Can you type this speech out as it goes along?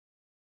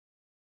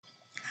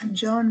I'm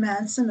Joan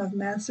Manson of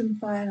Manson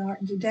Fine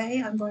Art, and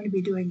today I'm going to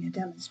be doing a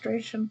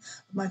demonstration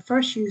of my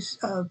first use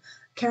of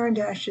Caran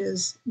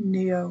D'Ache's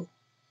Neocolor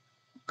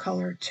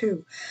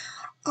 2.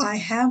 I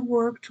have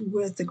worked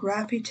with the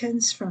graphy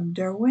tints from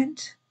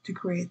Derwent to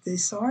create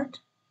this art,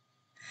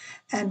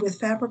 and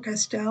with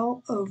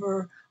Faber-Castell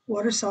over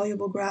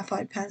water-soluble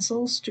graphite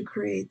pencils to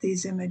create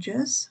these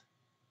images.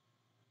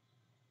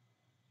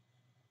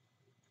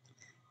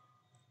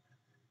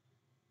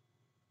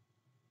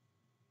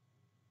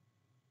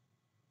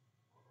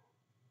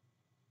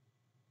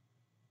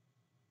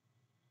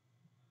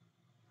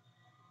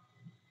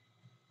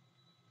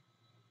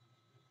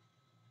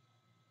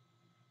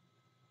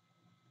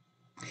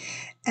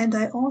 And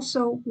I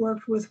also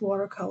worked with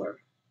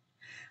watercolor,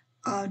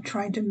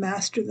 trying to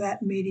master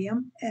that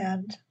medium,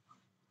 and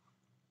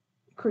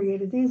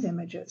created these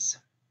images.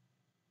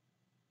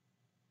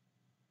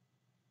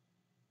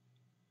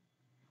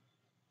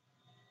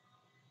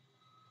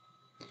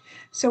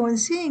 So in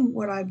seeing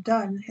what I've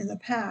done in the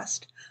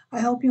past, I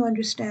hope you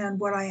understand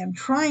what I am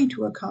trying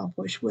to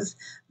accomplish with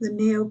the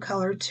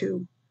Neocolor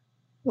 2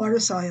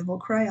 water-soluble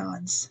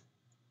crayons.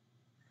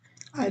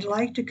 I'd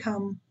like to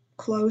come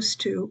close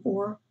to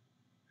or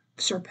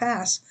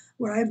surpass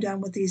what I've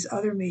done with these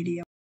other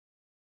mediums.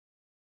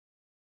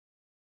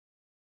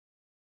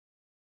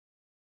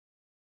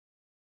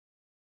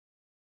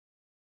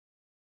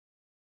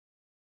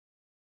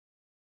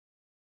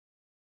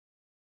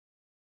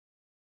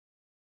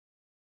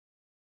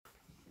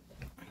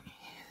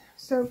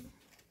 So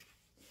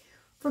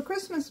for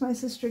Christmas, my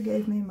sister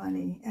gave me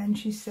money, and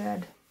she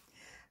said,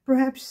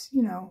 perhaps,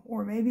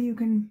 or maybe you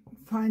can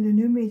find a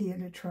new media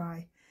to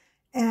try.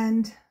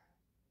 And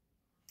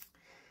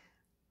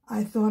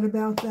I thought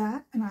about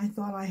that, and I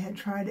thought I had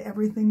tried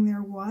everything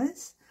there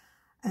was.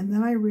 And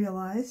then I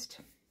realized,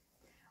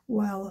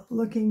 while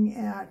looking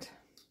at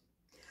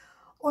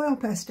oil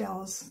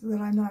pastels that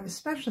I'm not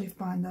especially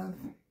fond of,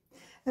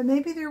 that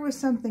maybe there was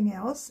something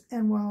else.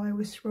 And while I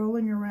was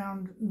scrolling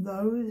around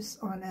those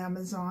on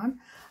Amazon,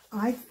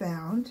 I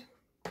found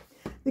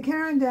the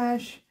Caran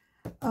D'Ache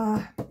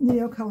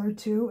Neocolor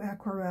 2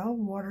 Aquarelle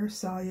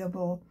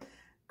Water-Soluble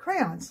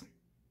Crayons.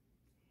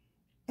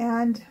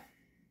 And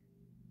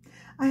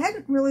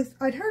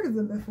I'd heard of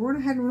them before,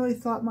 and I hadn't really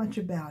thought much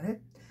about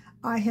it.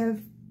 I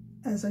have,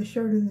 as I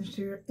showed in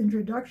the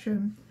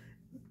introduction,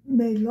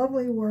 made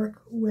lovely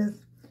work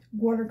with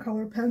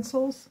watercolor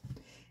pencils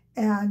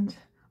and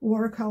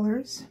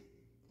watercolors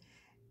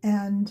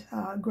and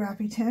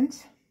graphy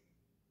tint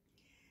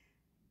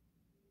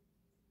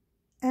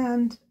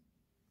and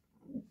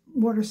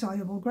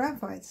water-soluble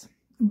graphites,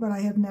 but I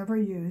have never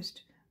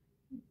used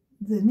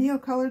the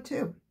Neocolor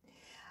 2.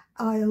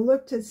 I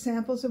looked at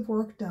samples of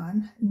work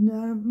done,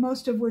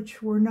 most of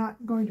which were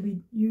not going to be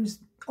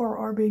used or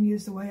are being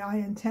used the way I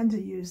intend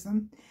to use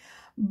them,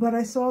 but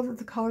I saw that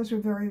the colors were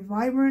very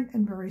vibrant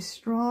and very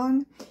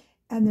strong,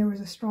 and there was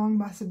a strong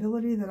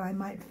possibility that I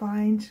might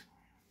find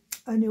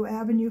a new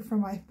avenue for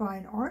my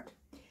fine art,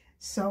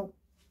 so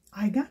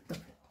I got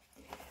them.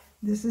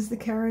 This is the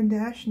Caran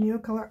D'Ache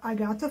Neocolor. I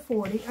got the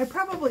 40. I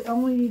probably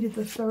only needed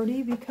the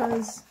 30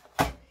 because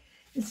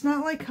it's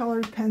not like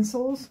colored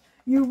pencils.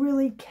 You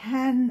really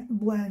can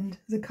blend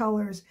the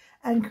colors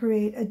and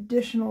create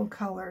additional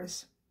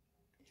colors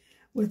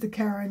with the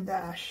Caran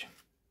D'Ache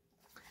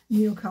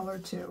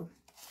Neocolor 2.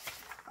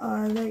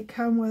 They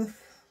come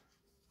with,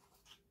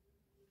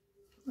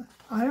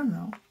 I don't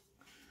know,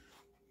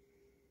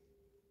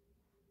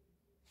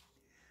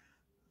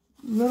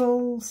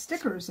 little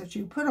stickers that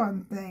you put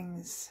on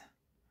things,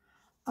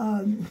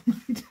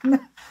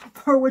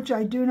 for which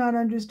I do not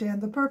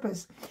understand the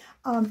purpose.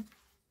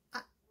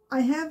 I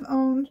have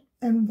owned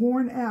and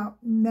worn out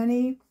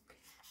many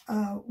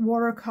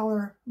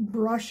watercolor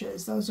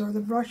brushes. Those are the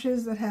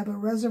brushes that have a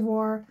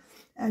reservoir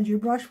and you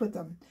brush with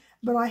them.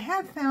 But I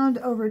have found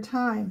over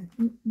time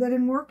that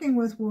in working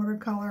with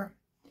watercolor,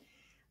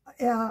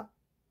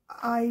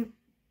 I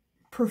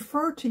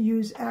prefer to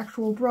use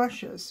actual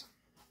brushes.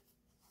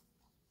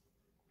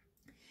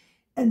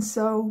 And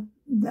so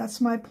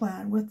that's my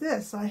plan with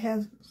this. I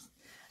have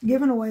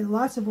given away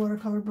lots of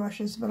watercolor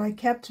brushes, but I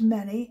kept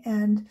many,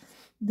 and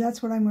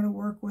that's what I'm going to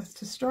work with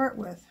to start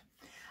with.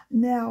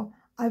 Now,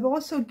 I've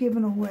also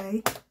given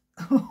away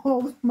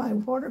all of my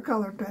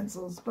watercolor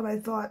pencils, but I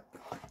thought,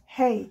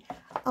 hey,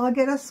 I'll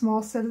get a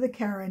small set of the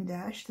Caran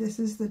D'Ache. This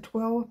is the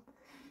 12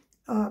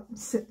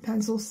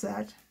 pencil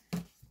set.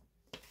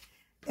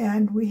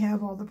 And we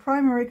have all the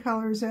primary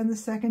colors and the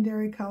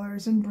secondary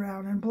colors in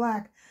brown and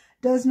black.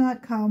 Does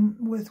not come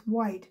with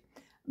white,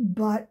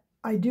 but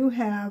I do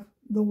have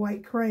the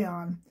white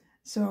crayon,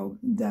 so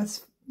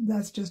that's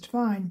just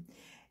fine.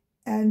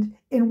 And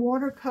in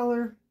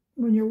watercolor,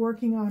 when you're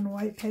working on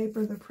white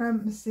paper, the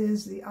premise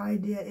is, the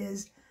idea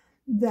is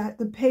that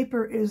the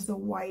paper is the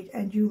white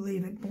and you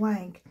leave it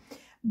blank.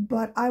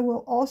 But I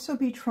will also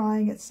be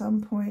trying at some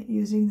point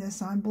using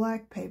this on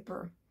black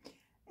paper,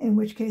 in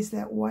which case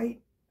that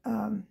white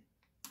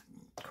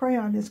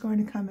crayon is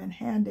going to come in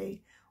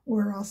handy,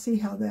 where I'll see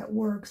how that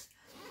works.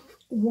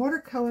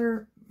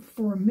 Watercolor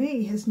for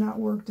me, has not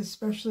worked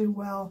especially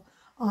well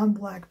on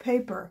black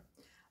paper,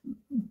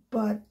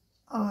 but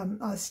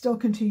I still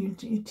continue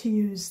to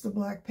use the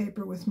black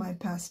paper with my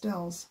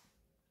pastels.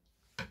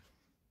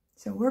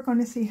 So we're going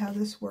to see how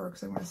this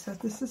works. I'm going to set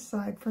this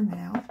aside for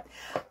now.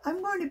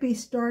 I'm going to be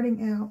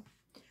starting out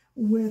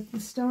with the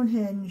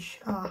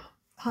Stonehenge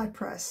hot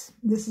press.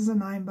 This is a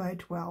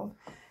 9x12.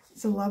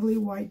 It's a lovely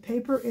white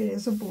paper. It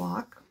is a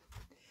block.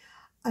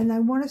 And I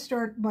want to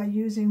start by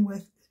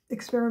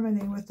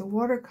experimenting with the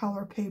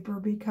watercolor paper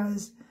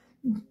because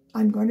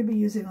I'm going to be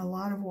using a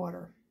lot of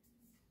water.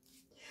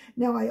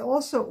 Now, I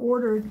also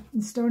ordered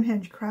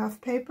Stonehenge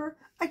craft paper.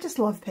 I just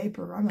love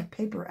paper. I'm a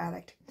paper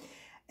addict.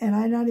 And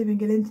I'm not even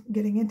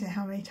getting into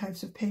how many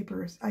types of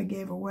papers I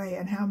gave away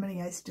and how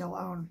many I still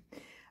own.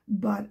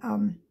 But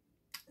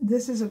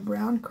this is a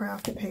brown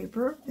craft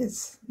paper.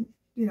 It's,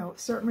 you know,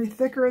 certainly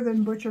thicker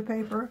than butcher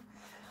paper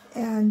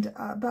and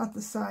about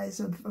the size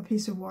of a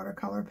piece of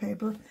watercolor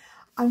paper.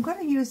 I'm going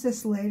to use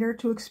this later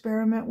to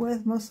experiment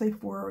with, mostly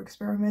for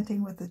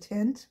experimenting with the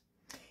tint.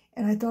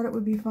 And I thought it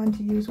would be fun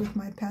to use with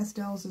my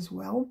pastels as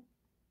well.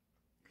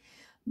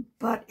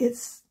 But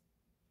it's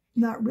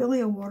not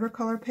really a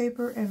watercolor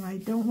paper, and I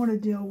don't want to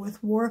deal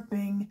with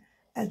warping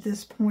at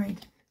this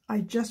point.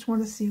 I just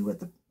want to see what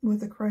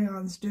the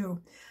crayons do.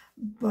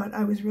 But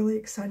I was really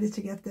excited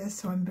to get this,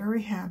 so I'm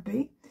very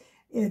happy.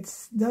 It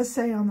does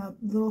say on the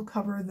little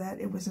cover that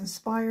it was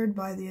inspired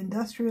by the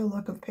industrial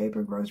look of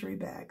paper grocery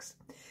bags.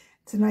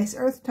 It's a nice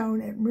earth tone.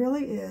 It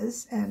really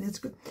is, and it's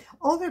good.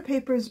 All their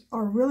papers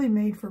are really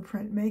made for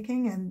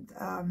printmaking,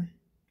 and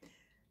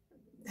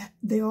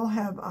they all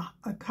have a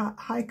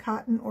high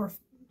cotton or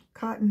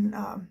cotton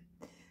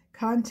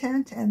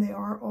content, and they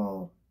are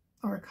all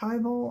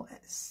archival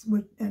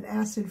and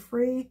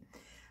acid-free.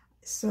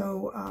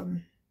 So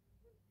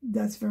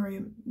that's very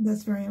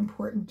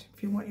important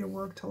if you want your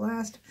work to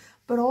last.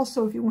 But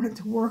also, if you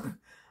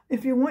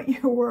want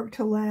your work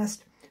to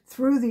last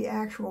through the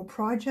actual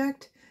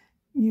project,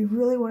 you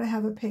really want to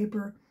have a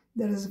paper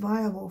that is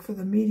viable for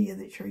the media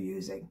that you're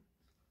using.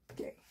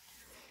 Okay,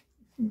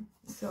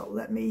 so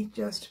let me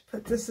just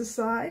put this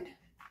aside.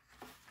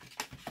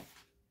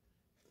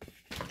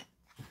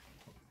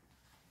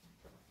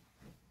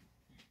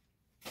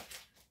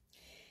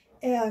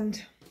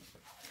 And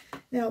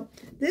now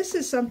this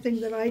is something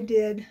that I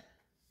did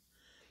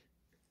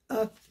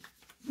a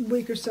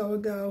week or so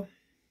ago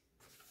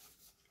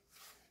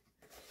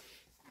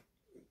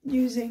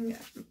using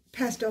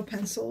pastel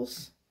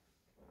pencils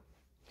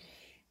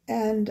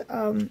and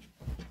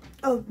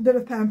a bit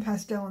of pan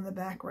pastel in the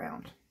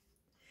background.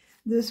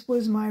 This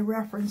was my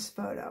reference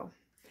photo.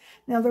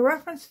 Now the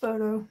reference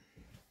photo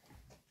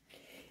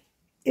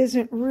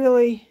isn't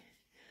really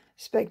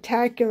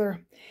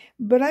spectacular,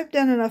 but I've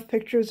done enough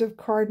pictures of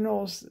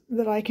cardinals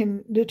that I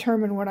can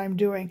determine what I'm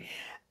doing.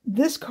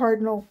 This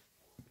cardinal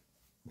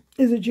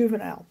is a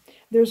juvenile.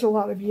 There's a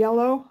lot of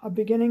yellow, a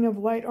beginning of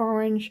light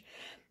orange,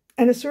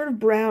 and a sort of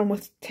brown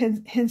with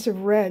hints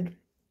of red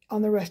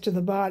on the rest of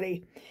the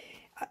body.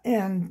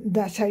 And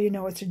that's how you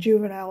know it's a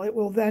juvenile. It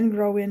will then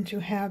grow into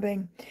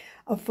having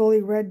a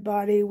fully red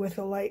body with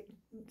a light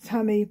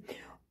tummy,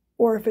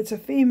 or if it's a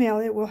female,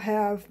 it will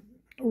have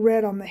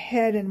red on the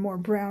head and more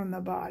brown in the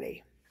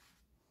body.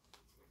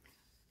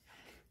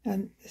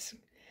 And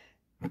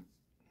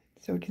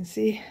so we can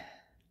see.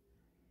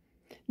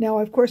 Now,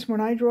 of course, when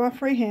I draw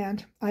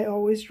freehand, I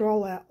always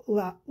draw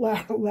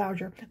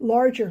larger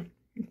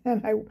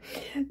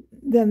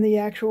than the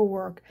actual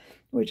work,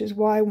 which is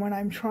why when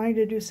I'm trying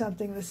to do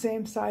something the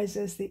same size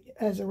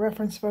as a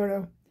reference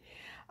photo,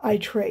 I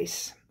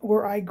trace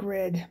or I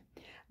grid.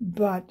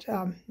 But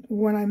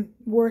when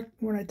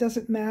it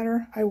doesn't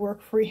matter, I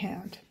work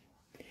freehand.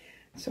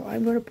 So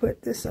I'm going to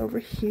put this over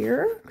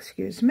here.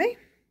 Excuse me.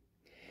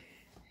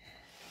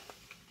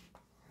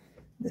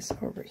 This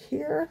over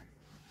here.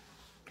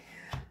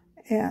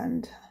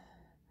 And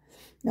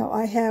now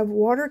I have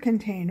water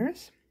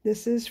containers.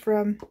 This is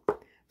from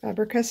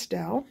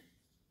Faber-Castell.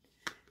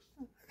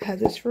 I've had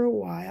this for a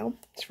while.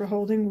 It's for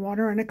holding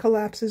water, and it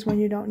collapses when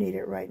you don't need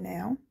it right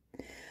now.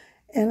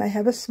 And I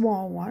have a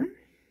small one.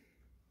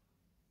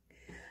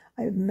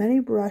 I have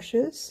many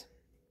brushes.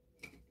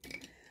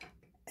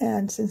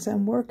 And since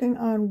I'm working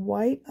on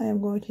white, I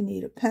am going to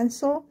need a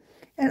pencil.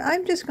 And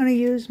I'm just going to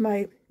use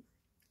my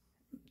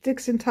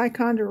Dixon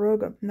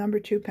Ticonderoga No.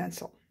 2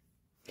 pencil.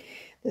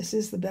 This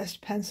is the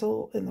best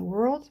pencil in the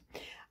world.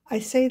 I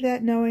say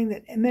that knowing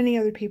that many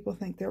other people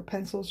think their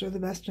pencils are the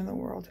best in the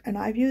world. And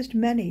I've used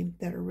many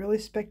that are really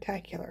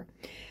spectacular.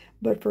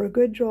 But for a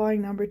good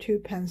drawing No. 2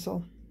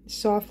 pencil,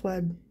 soft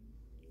lead,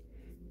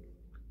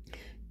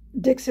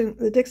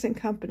 the Dixon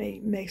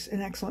Company makes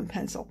an excellent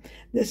pencil.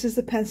 This is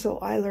the pencil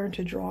I learned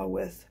to draw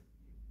with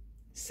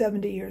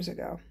 70 years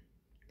ago.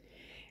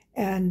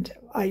 And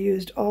I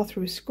used all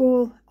through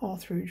school, all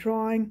through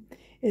drawing.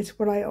 It's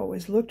what I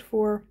always looked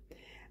for.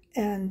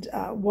 And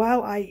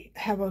while I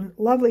have a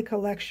lovely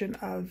collection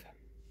of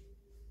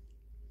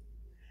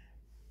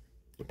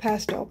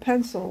pastel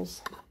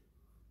pencils,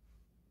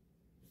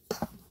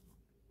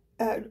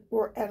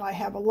 and I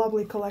have a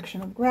lovely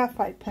collection of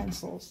graphite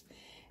pencils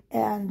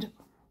and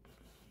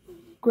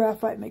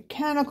graphite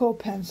mechanical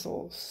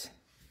pencils.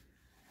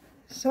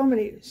 So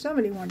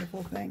many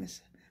wonderful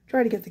things.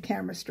 Try to get the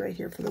camera straight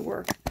here for the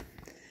work.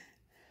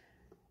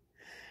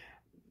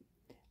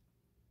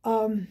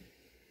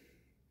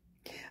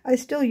 I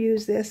still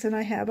use this, and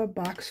I have a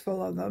box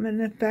full of them.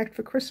 And in fact,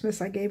 for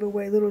Christmas, I gave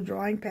away little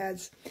drawing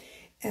pads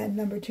and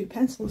number 2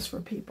 pencils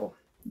for people,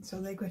 so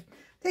they could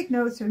take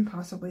notes and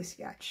possibly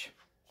sketch.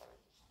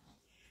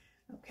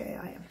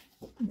 Okay,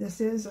 this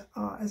is,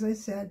 as I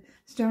said,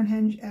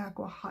 Stonehenge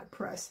Aqua Hot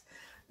Press.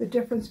 The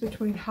difference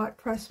between hot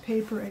press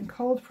paper and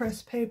cold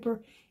press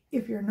paper,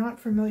 if you're not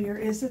familiar,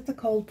 is that the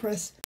cold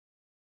press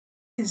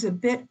is a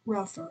bit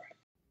rougher.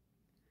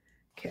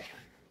 Okay.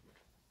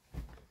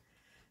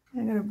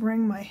 I'm going to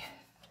bring my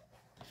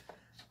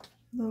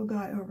little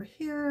guy over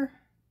here.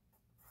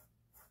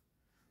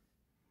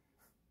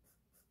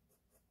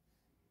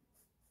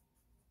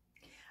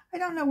 I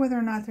don't know whether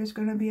or not there's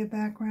going to be a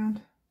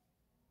background.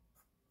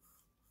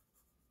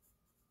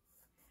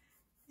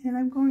 And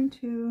I'm going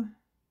to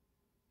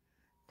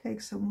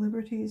take some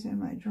liberties in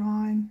my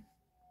drawing.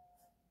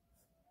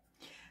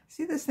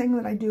 See this thing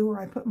that I do where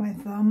I put my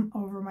thumb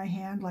over my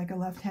hand like a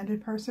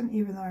left-handed person,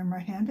 even though I'm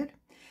right-handed?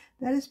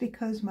 That is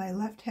because my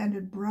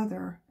left-handed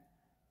brother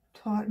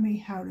taught me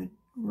how to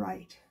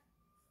write.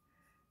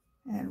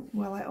 And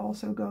while I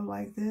also go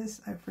like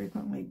this, I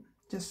frequently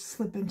just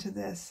slip into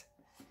this.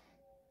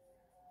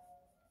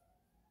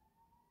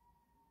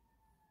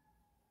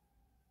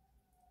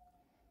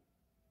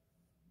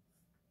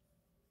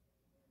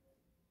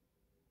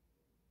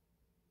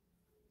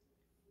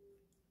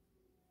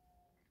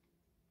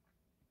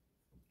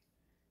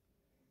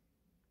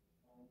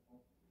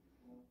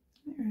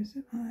 There's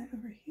an eye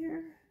over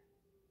here.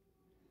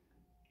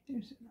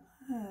 There's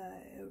an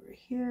eye over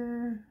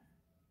here.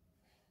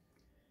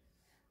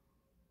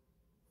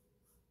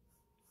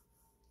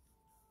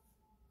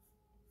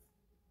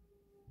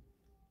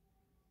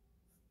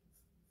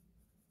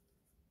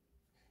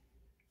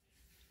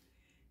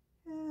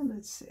 And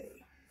let's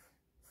see.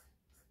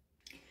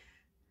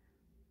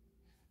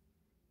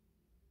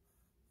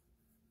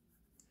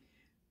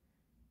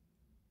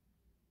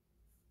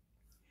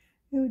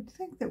 I would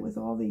think that with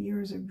all the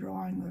years of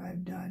drawing that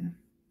I've done,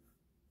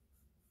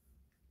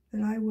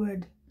 that I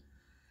would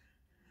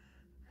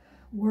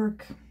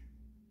work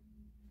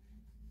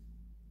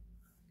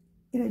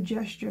in a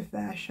gesture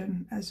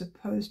fashion as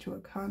opposed to a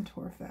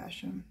contour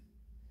fashion.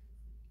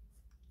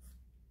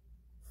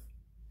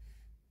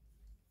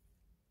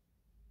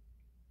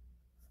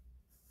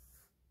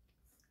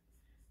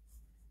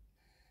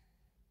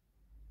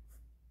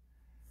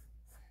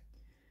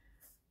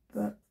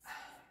 But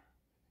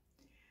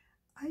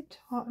I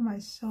taught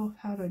myself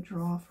how to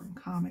draw from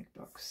comic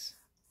books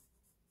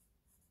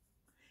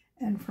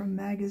and from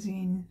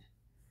magazine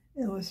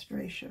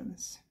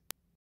illustrations.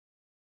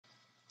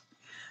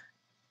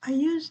 I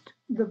used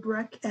the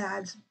Breck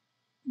ads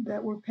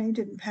that were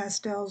painted in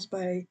pastels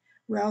by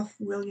Ralph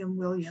William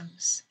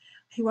Williams.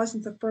 He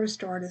wasn't the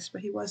first artist,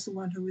 but he was the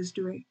one who was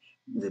doing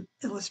the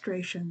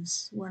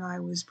illustrations when I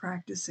was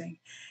practicing.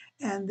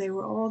 And they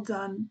were all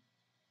done,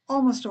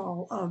 almost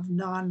all of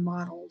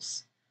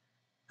non-models.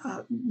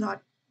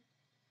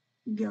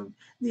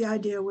 The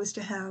idea was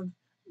to have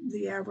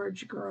the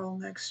average girl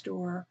next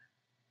door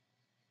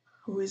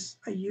who is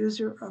a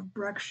user of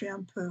Breck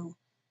shampoo.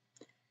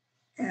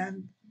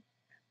 And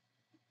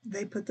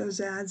they put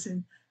those ads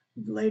in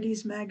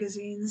ladies'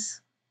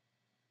 magazines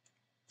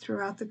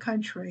throughout the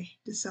country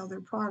to sell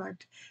their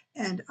product.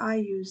 And I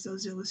use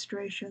those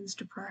illustrations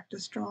to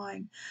practice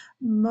drawing.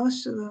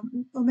 Most of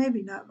them, or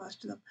maybe not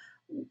most of them,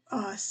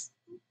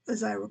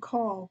 as I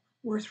recall,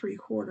 were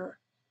 3/4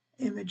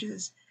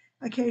 images.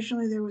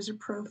 Occasionally there was a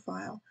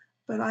profile,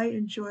 but I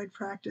enjoyed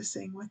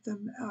practicing with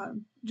them,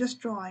 just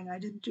drawing. I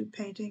didn't do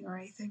painting or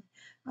anything.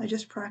 I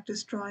just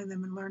practiced drawing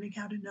them and learning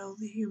how to know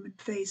the human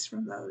face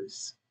from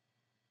those.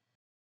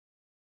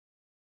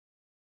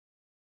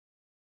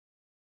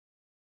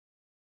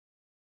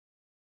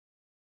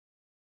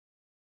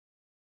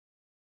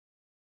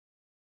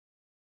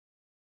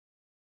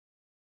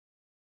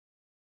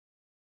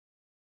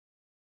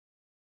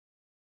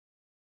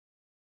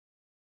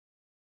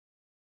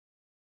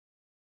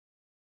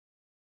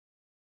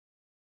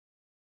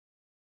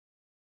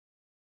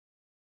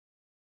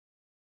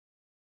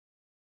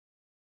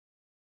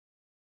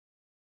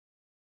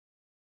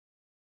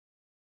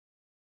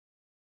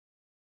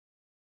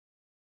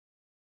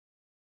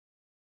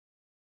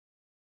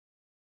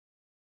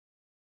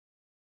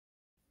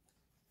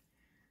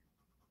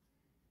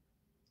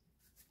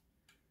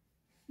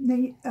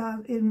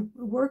 In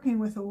working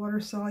with a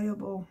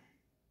water-soluble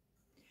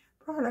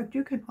product,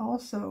 you can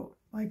also,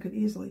 I could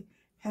easily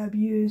have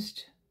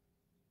used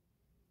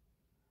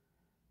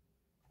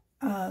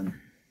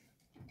someone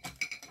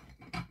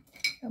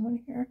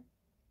here.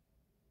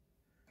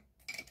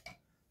 I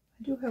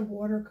do have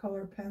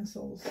watercolor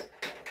pencils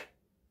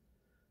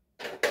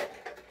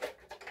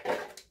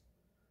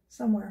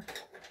somewhere,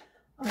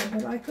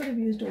 but I could have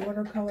used a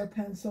watercolor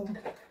pencil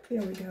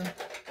There we go.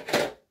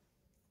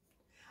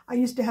 I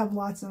used to have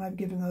lots and I've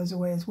given those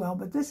away as well,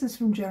 but this is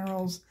from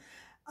General's.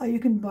 You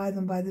can buy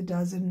them by the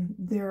dozen.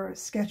 They're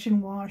sketch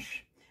and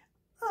wash,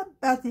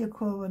 about the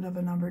equivalent of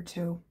a number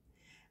 2.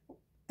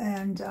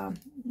 And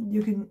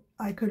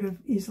I could have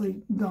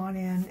easily gone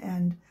in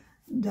and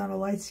done a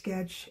light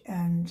sketch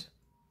and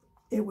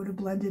it would have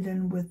blended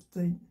in with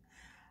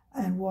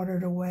and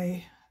watered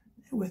away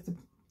with the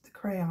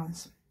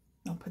crayons.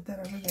 I'll put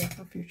that over there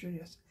for future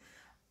use.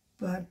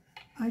 But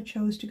I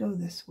chose to go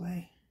this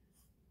way.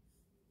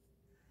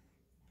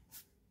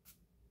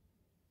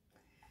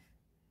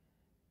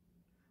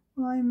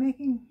 Well, I'm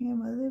making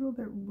him a little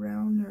bit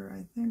rounder.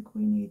 I think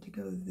we need to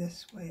go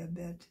this way a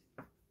bit.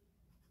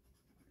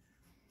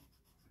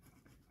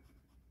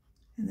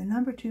 And the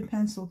number 2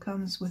 pencil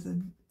comes with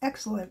an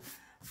excellent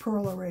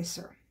pearl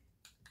eraser.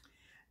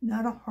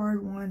 Not a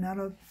hard one, not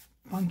a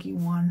funky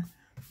one,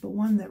 but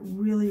one that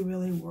really,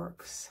 really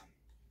works.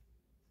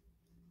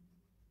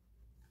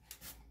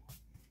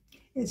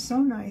 It's so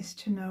nice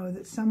to know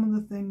that some of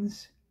the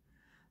things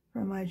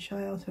from my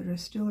childhood are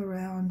still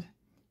around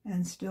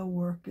and still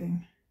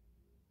working.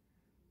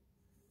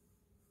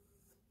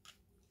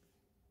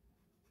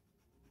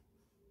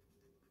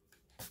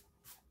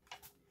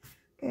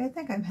 Okay, I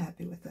think I'm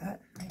happy with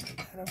that. I'll put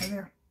that over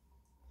there.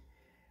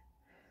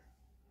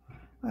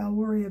 I'll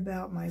worry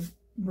about my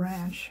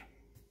branch.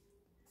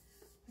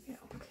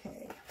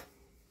 Okay.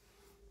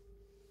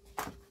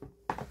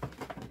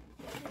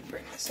 Let me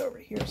bring this over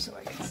here so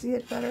I can see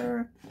it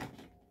better.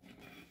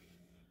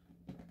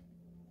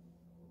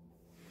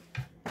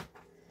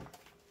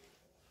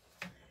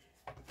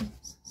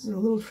 This is a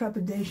little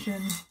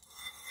trepidation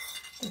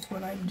with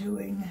what I'm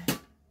doing.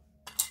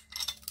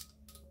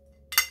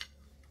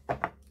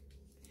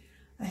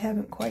 I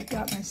haven't quite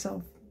got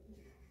myself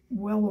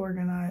well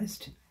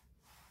organized.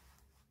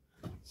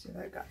 See if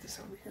I got this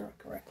over here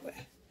correctly.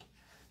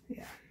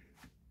 Yeah.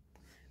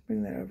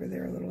 Bring that over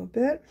there a little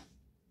bit.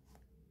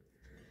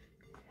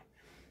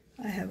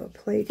 I have a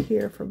plate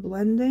here for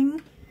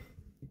blending.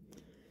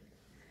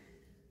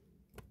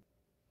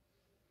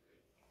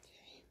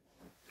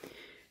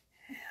 Okay.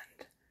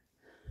 And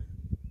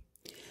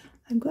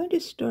I'm going to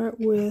start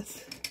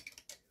with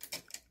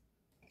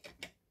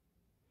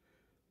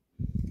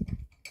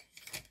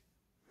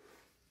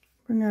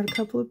bring out a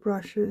couple of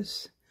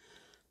brushes.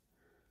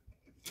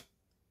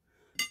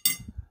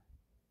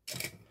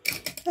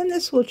 And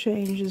this will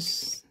change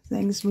as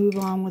things move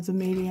on with the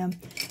medium.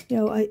 You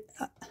know,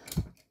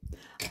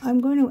 I'm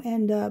going to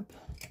end up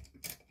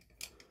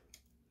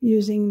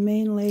using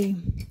mainly,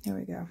 there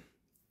we go,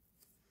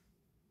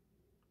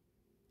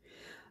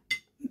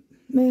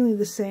 mainly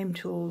the same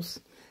tools.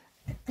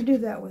 I do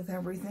that with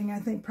everything. I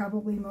think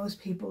probably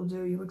most people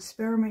do. You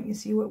experiment, you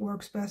see what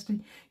works best,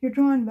 and you're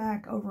drawn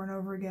back over and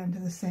over again to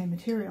the same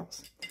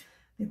materials.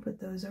 Let me put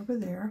those over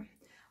there.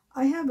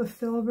 I have a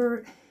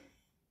filbert,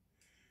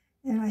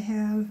 and I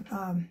have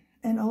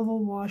an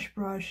oval wash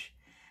brush,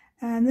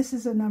 and this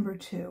is a number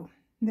 2.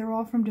 They're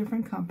all from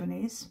different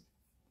companies.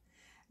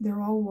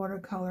 They're all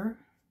watercolor.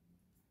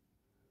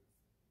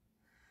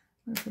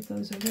 I'm going to put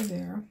those over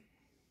there.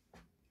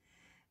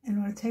 And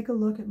I'm going to take a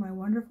look at my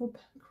wonderful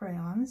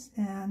crayons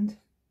and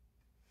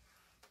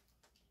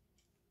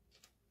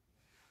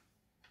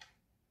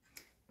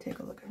take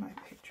a look at my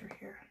picture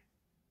here.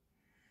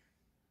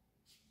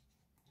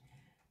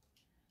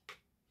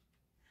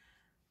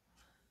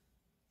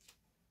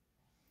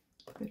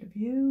 A bit of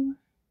you,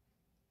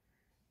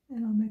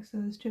 and I'll mix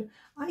those two.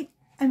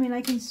 I mean,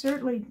 I can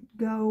certainly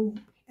go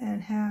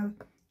and have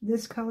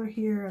this color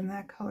here and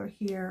that color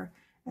here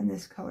and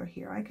this color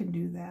here. I can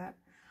do that.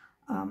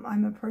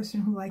 I'm a person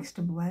who likes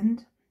to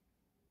blend.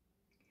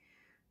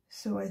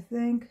 So I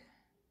think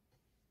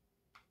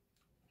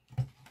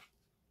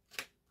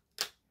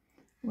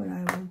what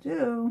I will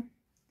do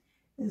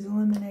is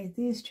eliminate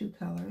these 2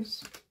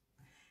 colors.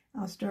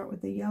 I'll start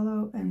with the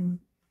yellow and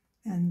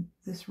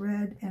this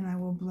red, and I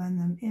will blend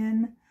them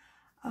in.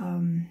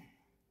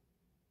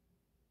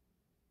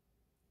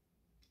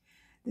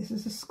 This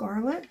is a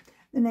scarlet.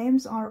 The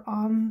names are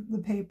on the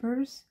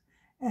papers,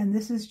 and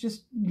this is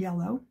just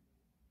yellow.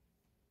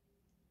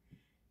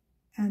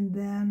 And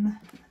then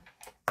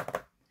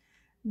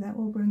that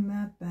will bring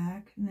that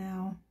back.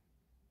 Now,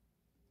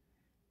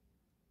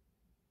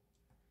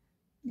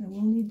 I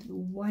will need the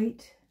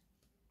white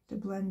to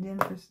blend in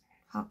for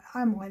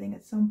highlighting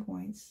at some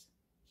points.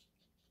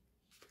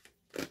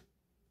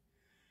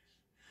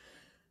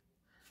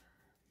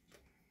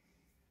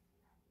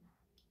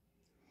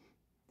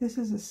 This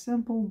is a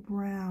simple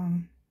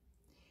brown.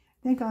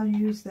 I think I'll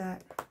use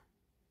that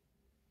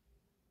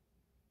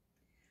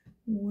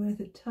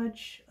with a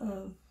touch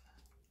of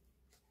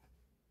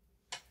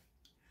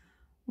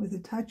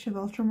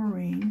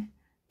ultramarine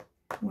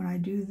when I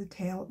do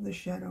the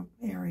shadow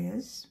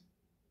areas.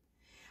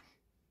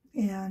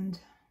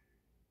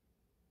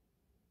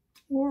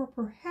 Or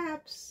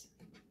perhaps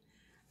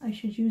I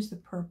should use the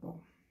purple.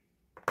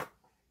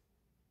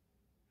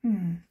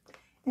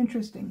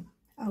 Interesting.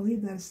 I'll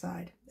leave that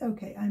aside.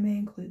 Okay, I may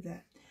include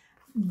that.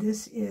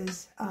 This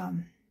is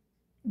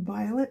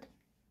violet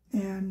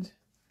and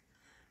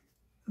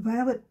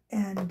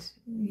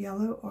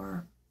yellow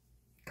are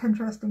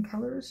contrasting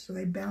colors, so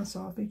they bounce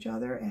off each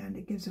other and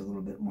it gives a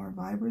little bit more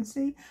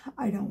vibrancy.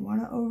 I don't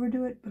want to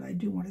overdo it, but I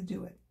do want to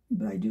do it.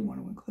 But I do want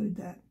to include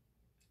that.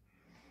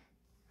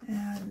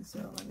 And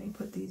so let me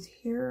put these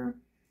here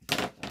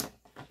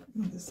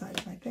on the side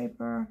of my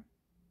paper.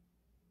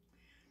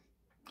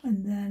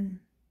 And then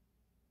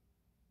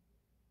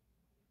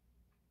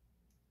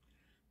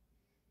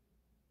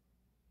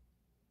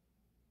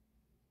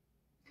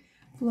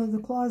below the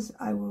claws,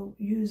 I will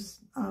use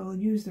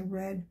the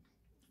red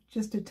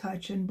just a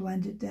touch and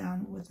blend it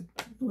down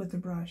with the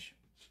brush.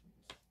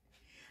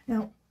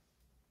 Now,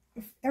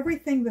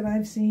 everything that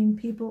I've seen,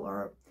 people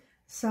are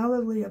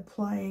solidly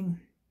applying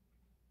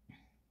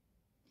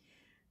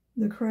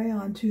the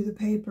crayon to the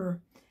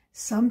paper.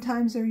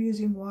 Sometimes they're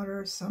using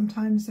water,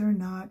 sometimes they're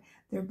not.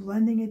 They're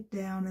blending it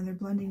down, and they're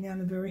blending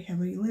down a very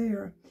heavy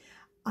layer.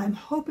 I'm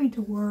hoping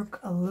to work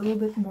a little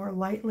bit more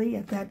lightly.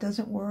 If that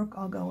doesn't work,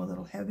 I'll go a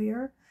little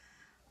heavier.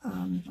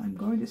 I'm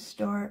going to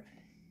start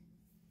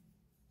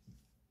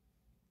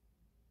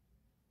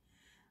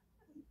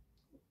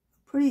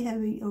pretty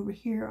heavy over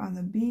here on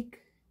the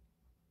beak,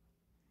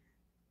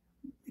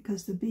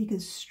 because the beak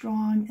is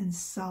strong and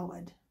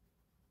solid.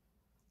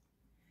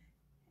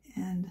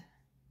 And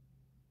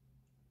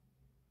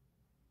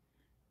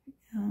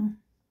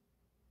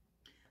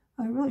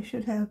I really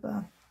should have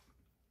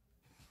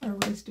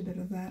erased a bit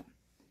of that.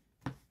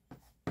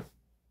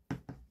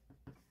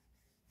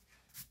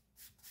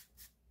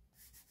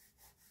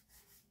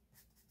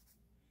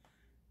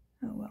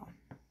 Oh well.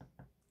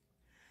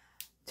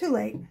 Too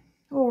late.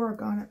 We'll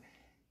work on it.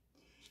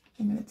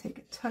 I'm going to take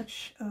a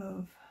touch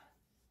of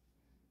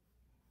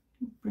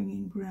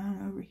bringing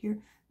brown over here.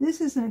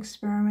 This is an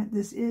experiment.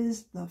 This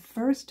is the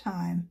first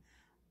time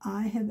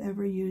I have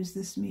ever used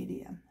this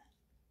medium.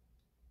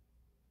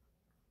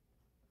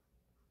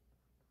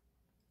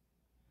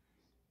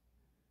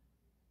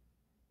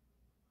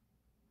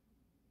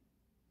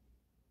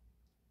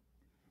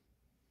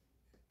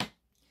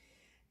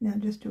 Now,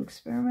 just to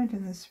experiment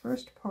in this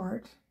first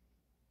part,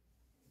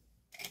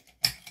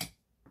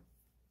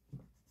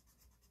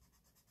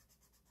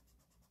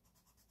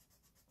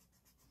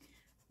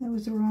 that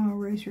was the wrong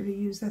eraser to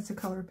use. That's a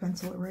color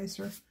pencil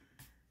eraser.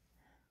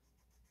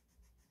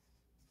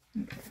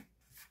 Okay.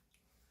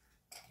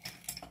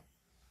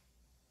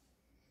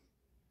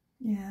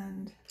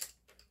 And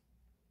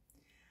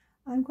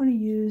I'm going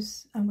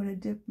to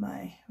dip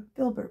my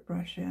filbert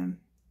brush in.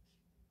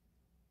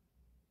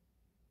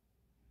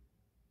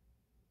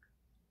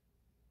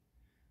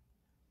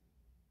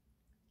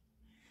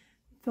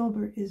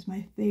 Filbert is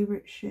my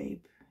favorite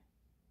shape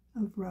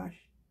of brush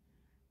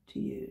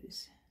to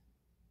use.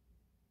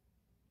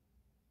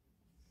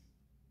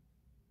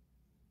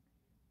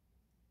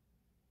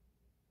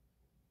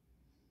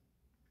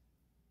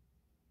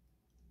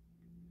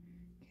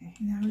 Okay,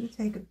 now I'm going to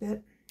take a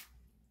bit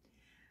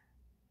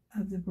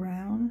of the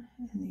brown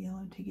and the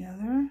yellow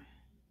together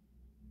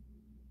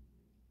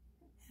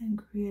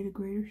and create a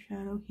greater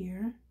shadow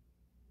here.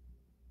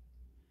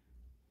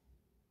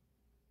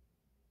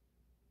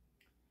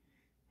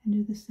 And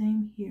do the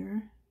same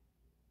here.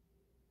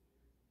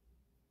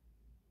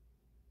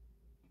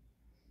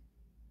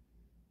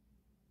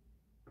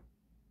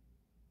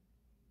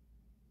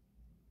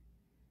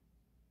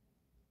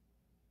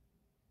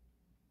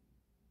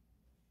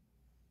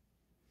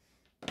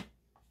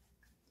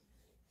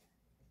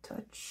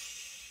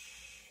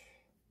 Touch.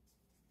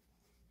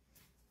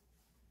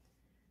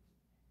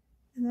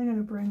 And then I'm going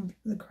to bring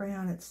the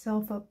crayon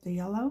itself up, the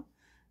yellow.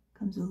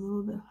 Comes a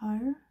little bit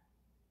higher.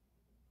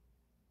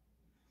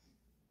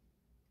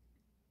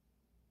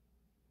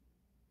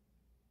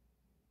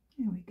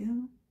 There we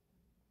go.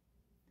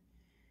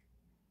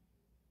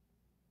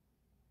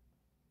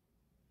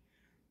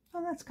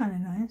 Oh, that's kind of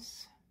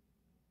nice.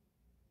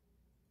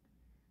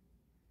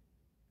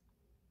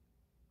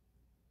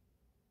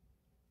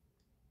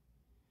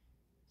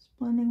 Just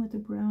blending with the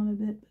brown a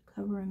bit, but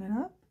covering it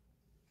up.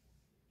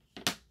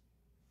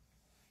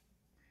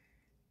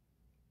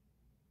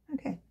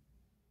 Okay.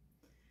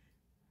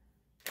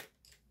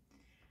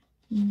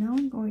 Now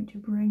I'm going to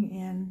bring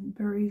in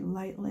very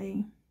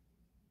lightly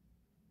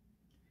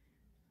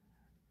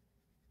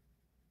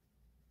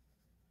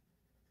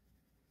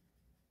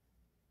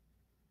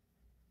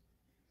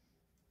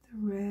the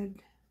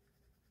red.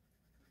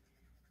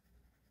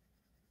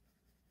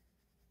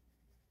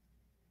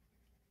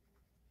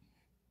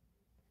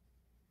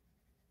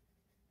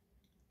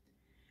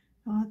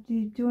 I'll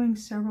be doing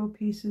several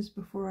pieces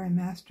before I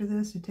master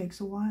this. It takes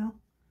a while.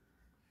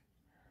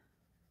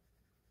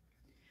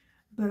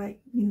 But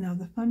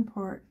the fun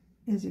part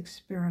is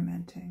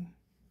experimenting.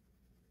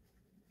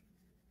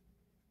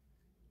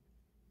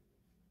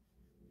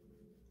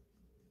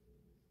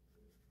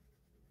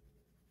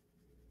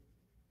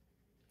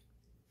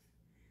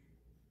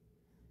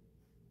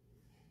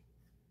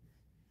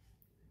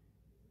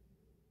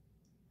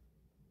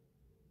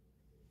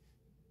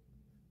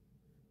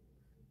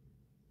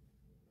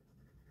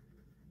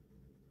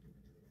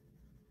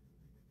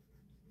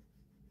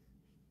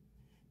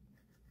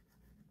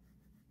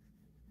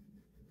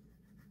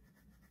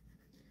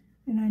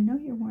 And I know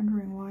you're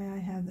wondering why I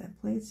have that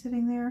plate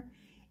sitting there.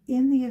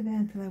 In the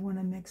event that I want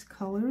to mix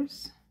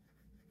colors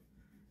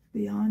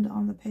beyond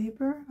on the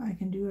paper, I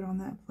can do it on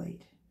that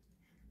plate.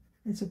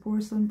 It's a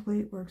porcelain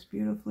plate, works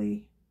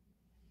beautifully.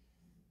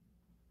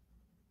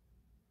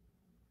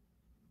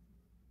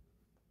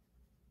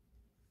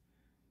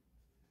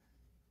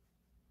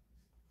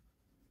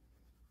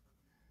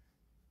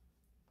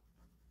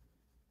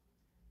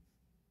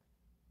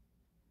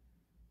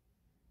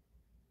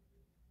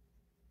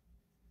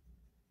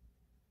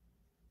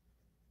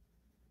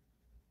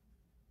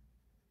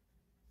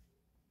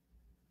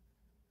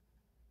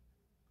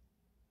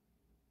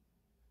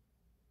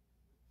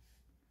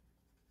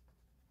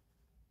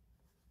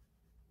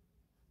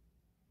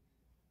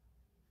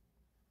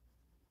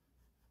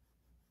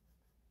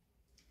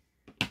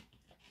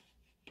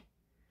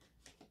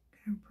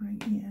 Gonna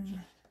bring in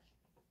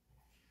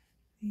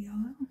the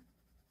yellow.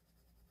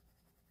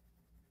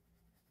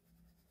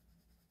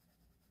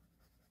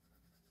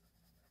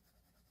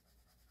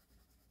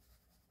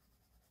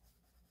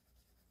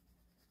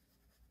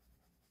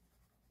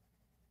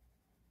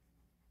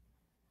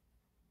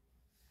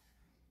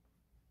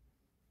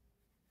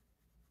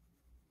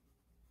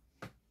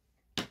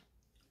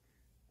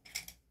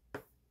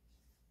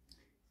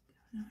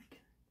 Now I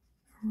can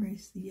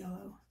erase the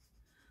yellow.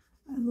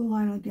 The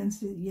line against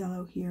the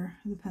yellow here,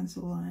 the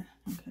pencil line.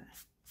 Okay.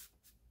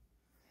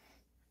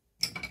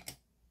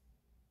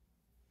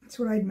 That's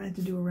what I'd meant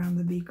to do around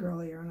the beak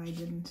earlier, and I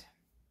didn't.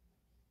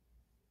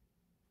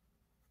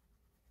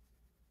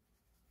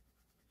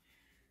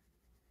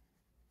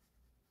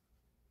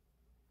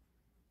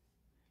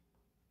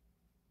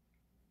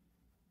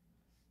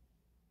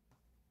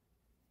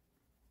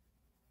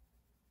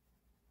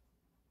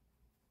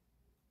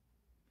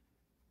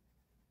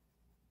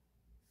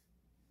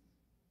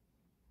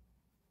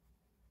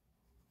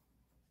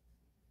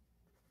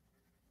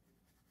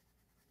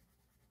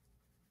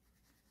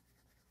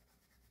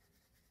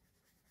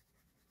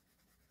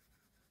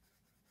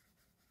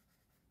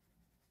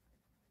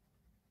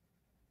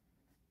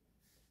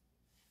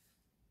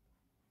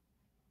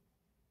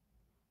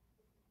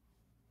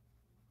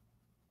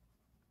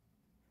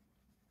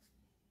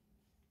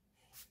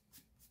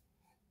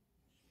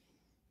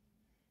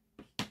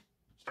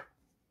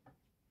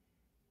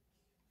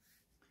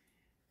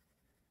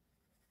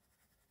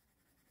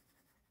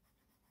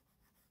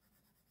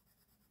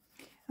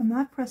 I'm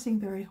not pressing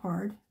very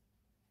hard.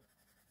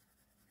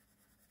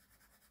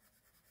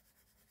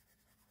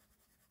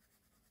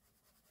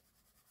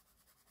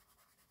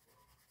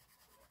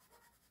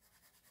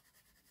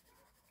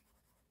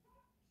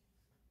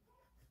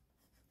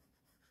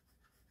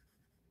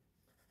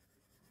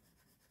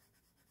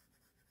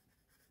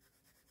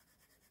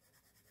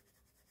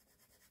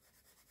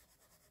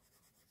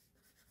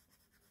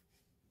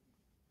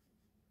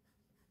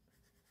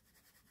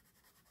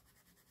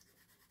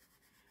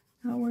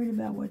 Not worried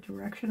about what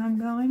direction I'm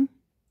going,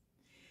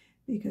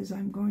 because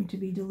I'm going to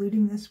be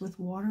diluting this with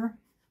water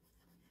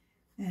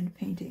and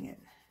painting it.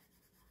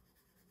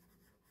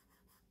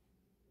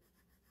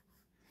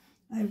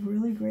 I have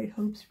really great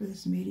hopes for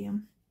this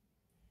medium.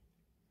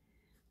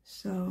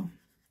 So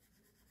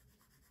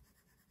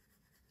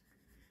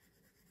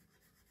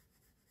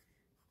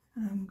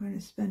I'm going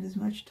to spend as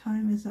much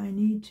time as I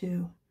need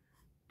to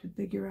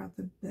figure out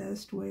the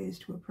best ways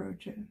to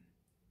approach it.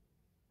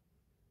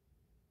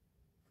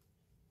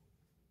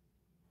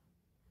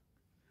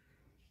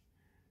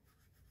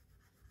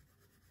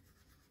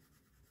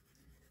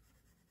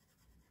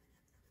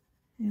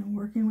 You know,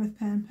 working with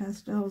pan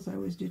pastels, I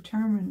was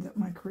determined that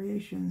my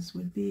creations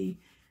would be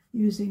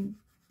using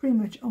pretty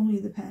much only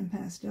the pan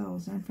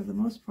pastels, and for the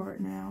most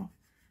part now,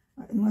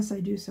 unless I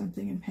do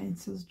something in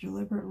pencils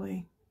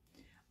deliberately,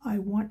 I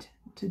want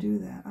to do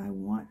that. I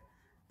want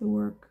the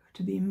work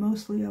to be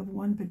mostly of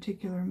one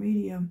particular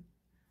medium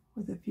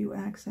with a few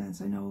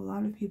accents. I know a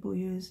lot of people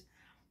use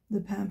the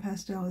pan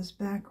pastel as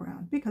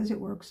background because it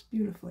works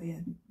beautifully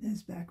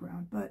as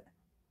background, but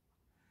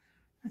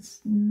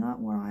that's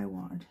not what I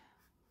want.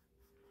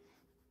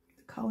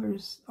 The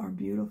colors are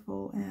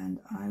beautiful, and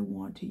I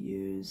want to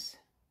use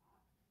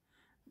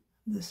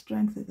the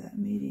strength of that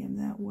medium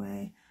that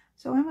way.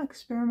 So I'm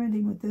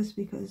experimenting with this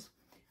because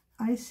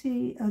I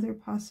see other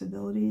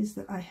possibilities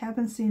that I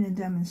haven't seen in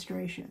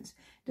demonstrations.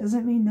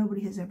 Doesn't mean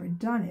nobody has ever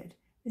done it.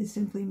 It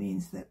simply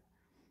means that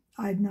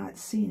I've not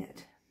seen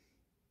it.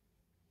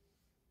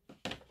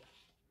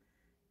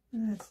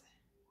 And that's,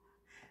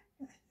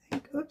 I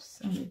think,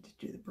 oops, I need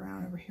to do the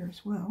brown over here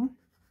as well.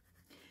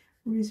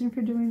 Reason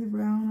for doing the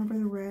brown over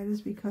the red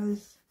is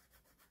because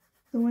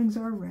the wings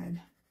are red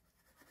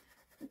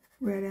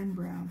and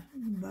brown,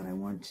 but I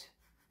want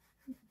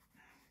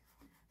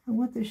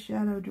the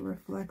shadow to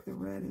reflect the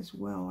red as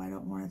well. I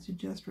don't want it to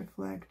just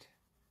reflect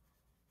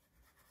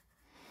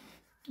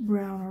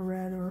brown or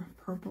red or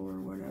purple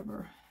or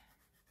whatever.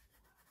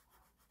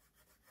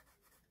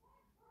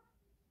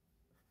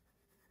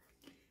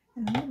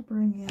 And I'm going to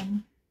bring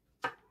in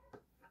a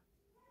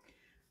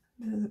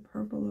bit of the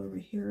purple over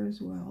here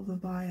as well, the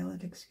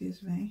violet,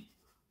 excuse me.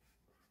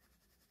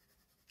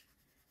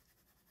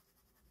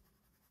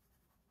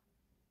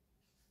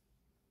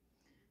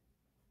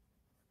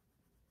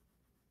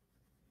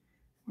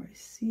 I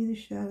see the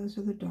shadows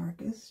are the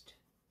darkest.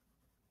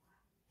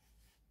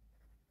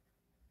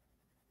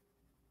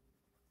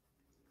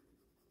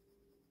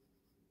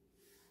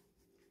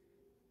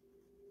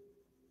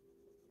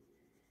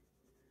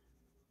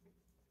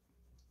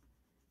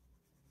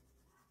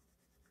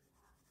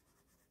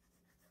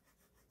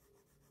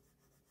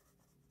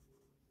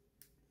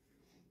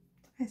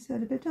 I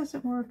said, if it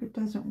doesn't work, it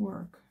doesn't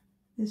work.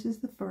 This is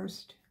the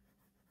first.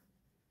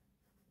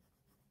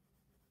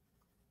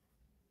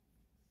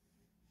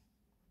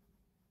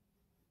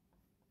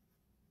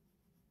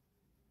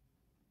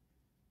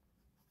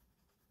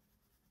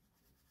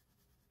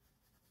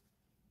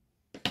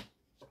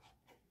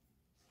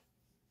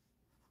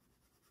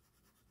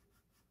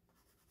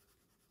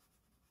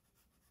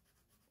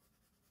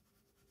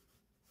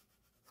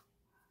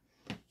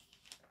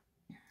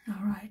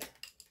 All right.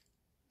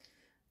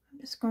 I'm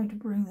just going to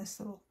bring this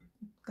little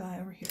guy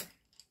over here.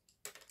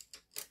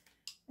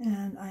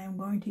 And I am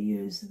going to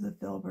use the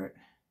filbert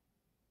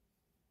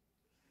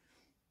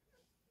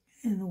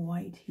in the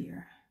white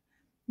here.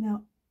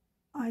 Now,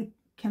 I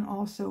can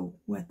also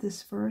wet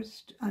this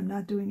first. I'm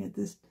not doing it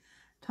this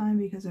time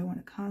because I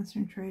want to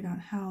concentrate on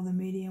how the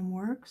medium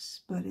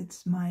works, but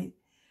it's my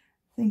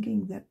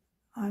thinking that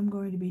I'm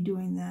going to be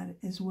doing that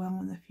as well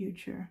in the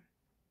future.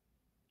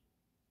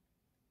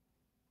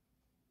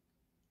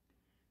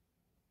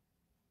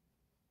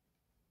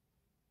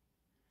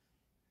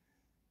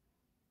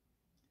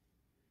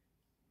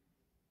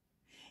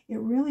 It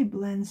really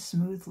blends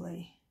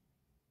smoothly.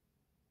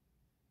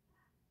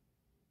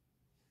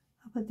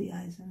 I'll put the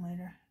eyes in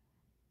later.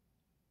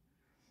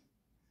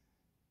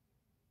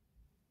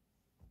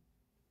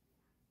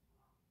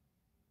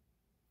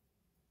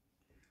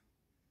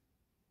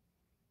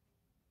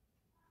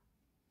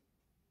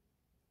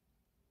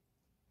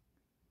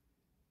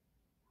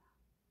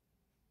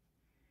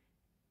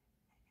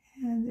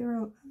 And there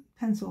are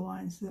pencil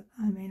lines that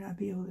I may not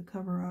be able to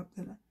cover up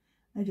that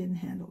I didn't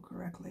handle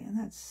correctly, and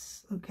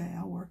that's okay.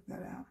 I'll work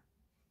that out.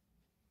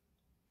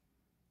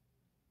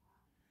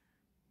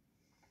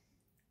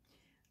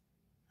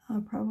 I'll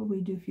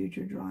probably do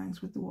future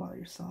drawings with the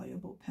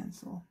water-soluble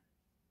pencil.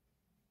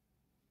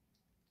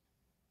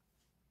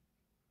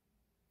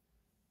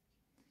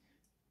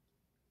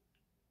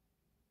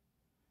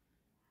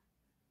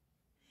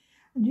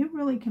 And you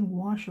really can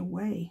wash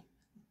away,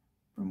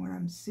 from what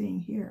I'm seeing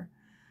here,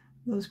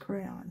 those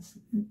crayons.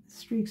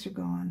 Streaks are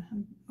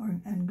gone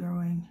and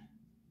growing.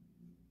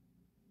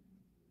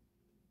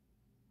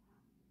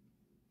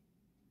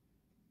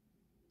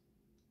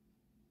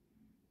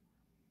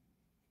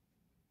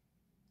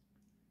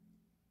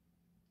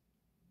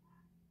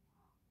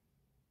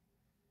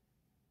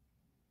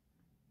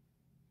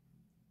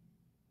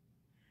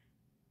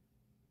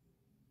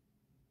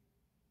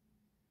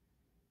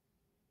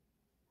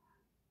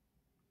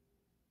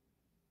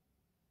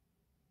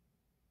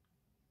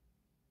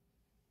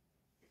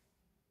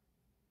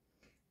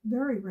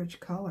 Very rich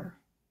color.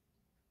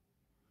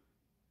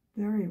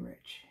 Very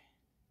rich.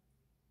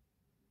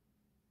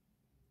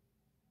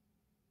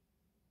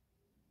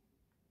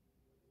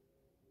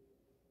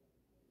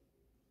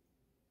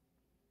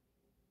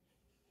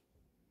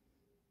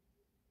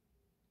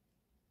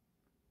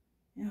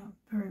 Yeah,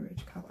 very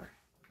rich color.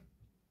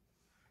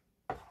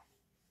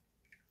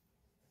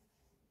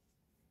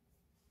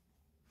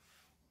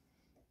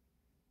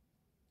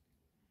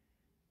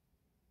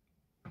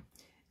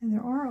 And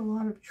there are a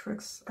lot of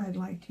tricks I'd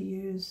like to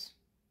use.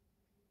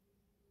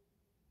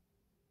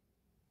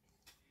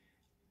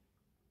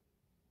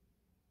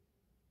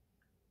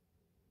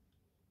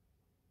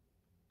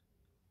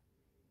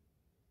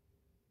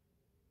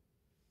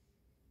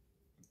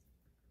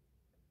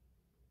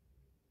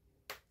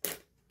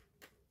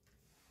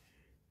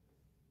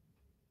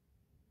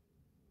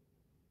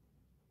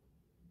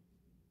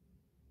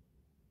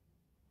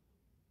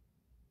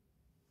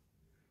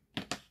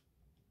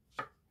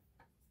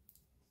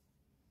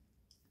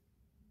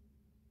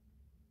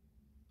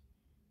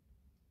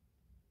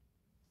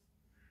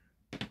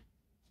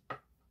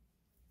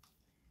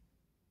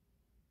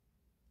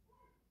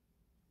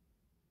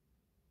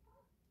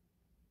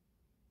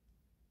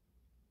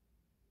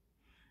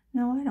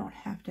 Now, I don't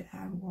have to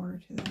add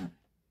water to that,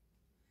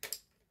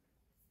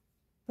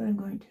 but I'm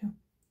going to.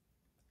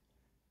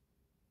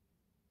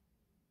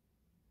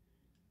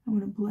 I'm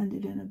going to blend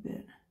it in a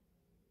bit.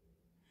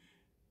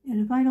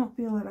 And if I don't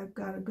feel that I've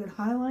got a good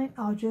highlight,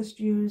 I'll just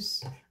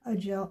use a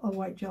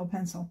white gel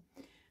pencil.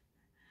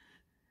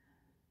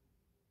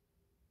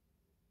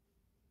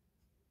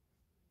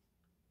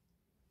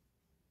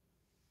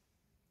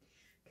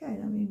 Okay,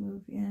 let me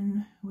move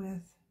in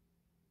with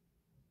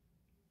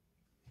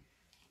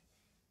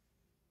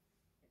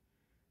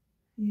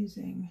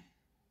using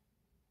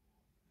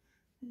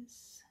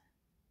this.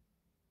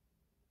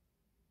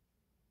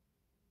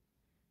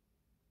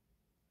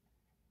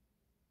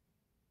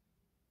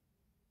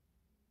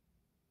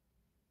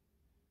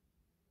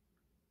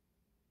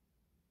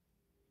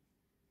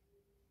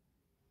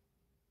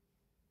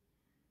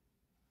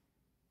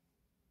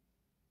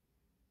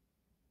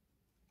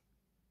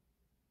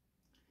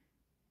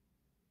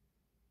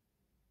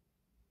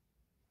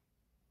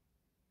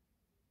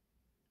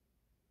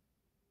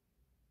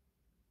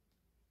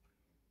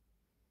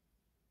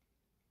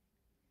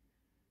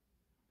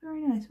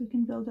 nice. We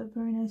can build up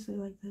very nicely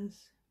like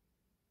this.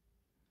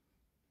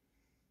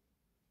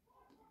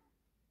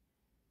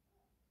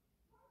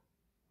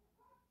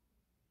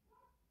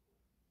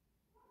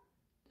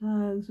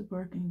 Dogs are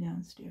barking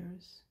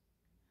downstairs.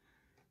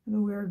 I have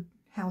a weird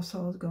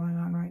household going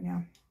on right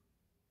now.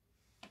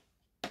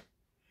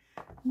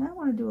 And I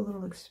want to do a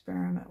little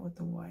experiment with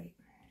the white.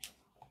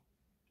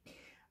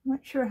 I'm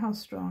not sure how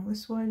strong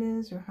this white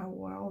is or how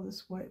well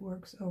this white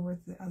works over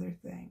the other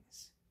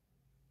things.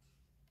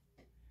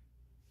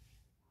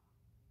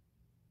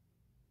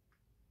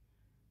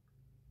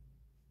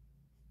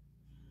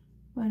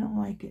 But I don't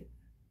like it.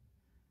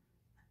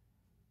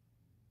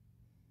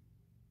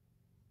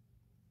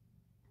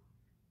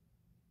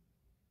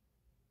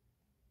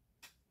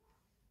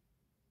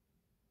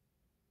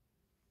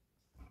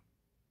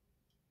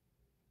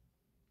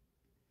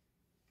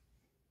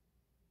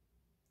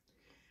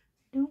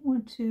 I don't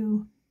want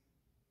to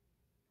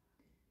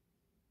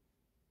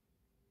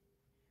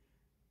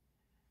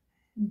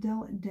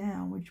dull it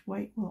down, which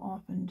white will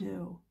often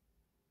do.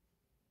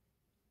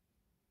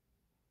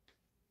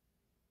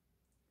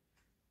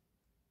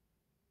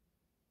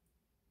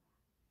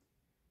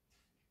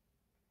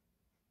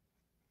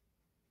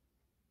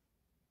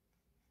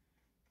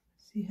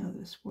 See how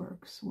this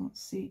works. Won't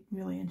see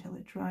really until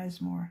it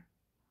dries more.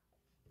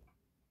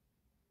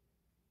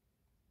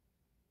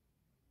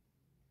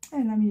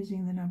 And I'm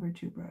using the number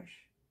 2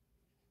 brush.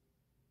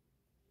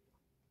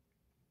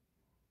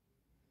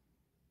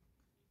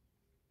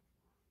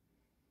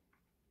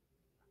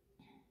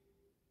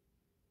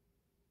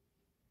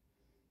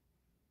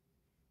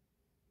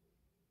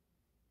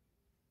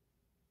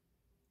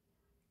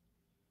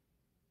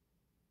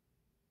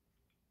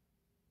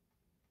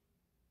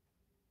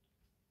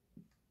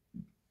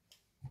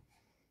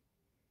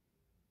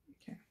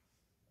 Okay.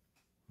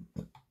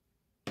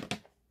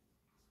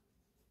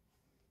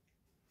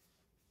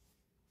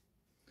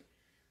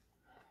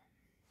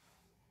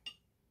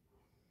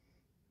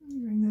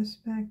 Bring this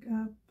back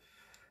up.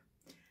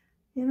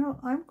 You know,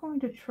 I'm going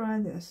to try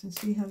this and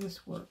see how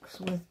this works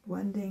with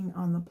blending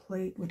on the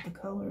plate with the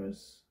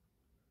colors.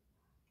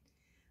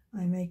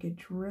 I make it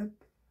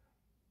drip.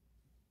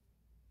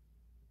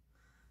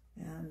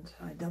 And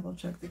I double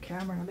check the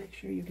camera to make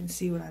sure you can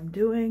see what I'm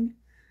doing.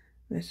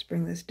 Let's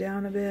bring this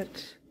down a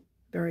bit.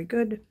 Very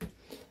good.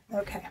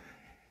 Okay.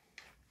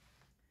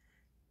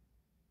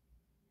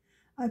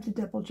 I have to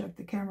double check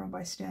the camera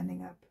by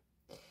standing up.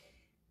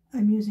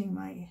 I'm using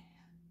my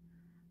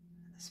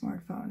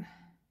smartphone.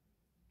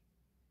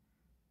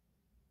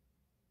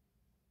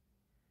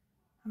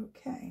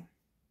 Okay.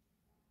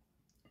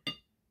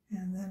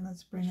 And then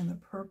let's bring in the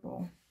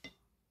purple.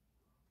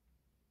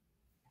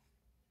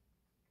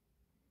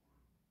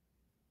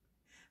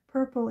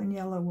 Purple and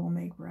yellow will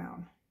make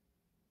brown.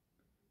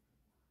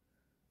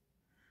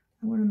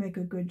 I want to make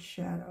a good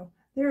shadow.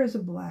 There is a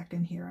black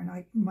in here, and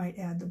I might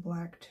add the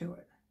black to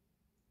it.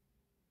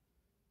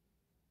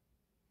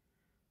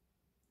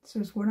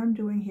 So what I'm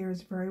doing here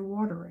is very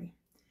watery.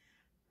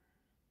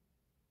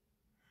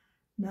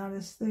 Not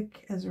as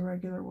thick as a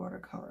regular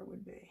watercolor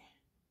would be.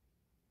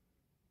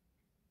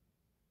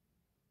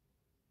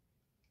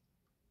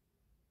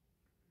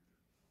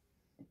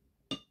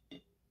 I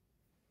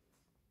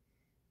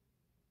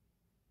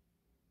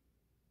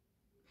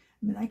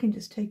mean, I can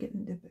just take it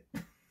and dip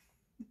it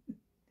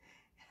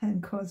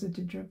and cause it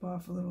to drip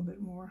off a little bit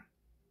more.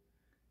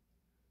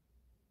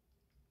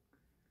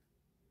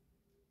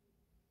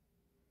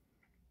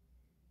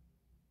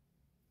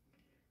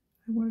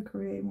 I want to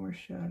create more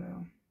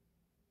shadow.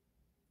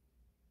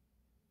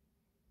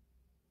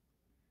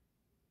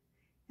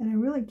 And I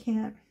really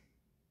can't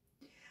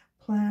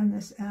plan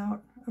this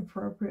out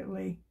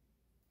appropriately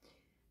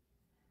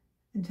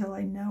until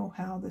I know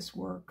how this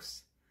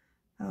works,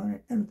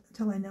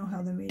 until I know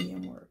how the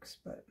medium works.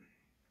 But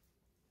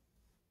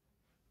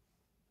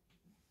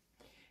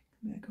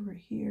come back over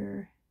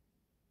here.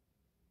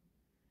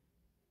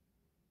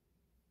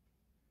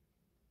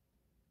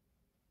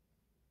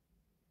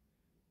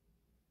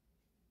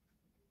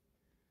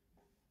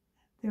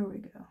 There we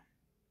go.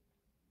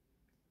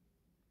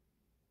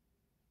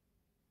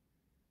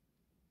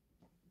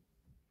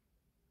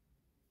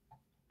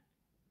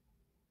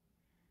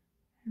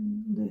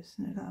 And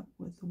loosen it up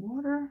with the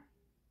water.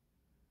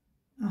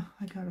 Oh,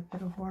 I got a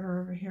bit of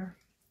water over here.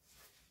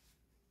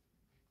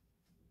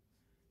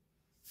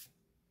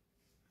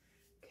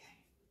 Okay.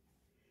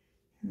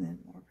 And then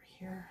over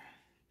here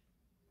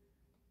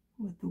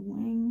with the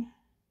wing.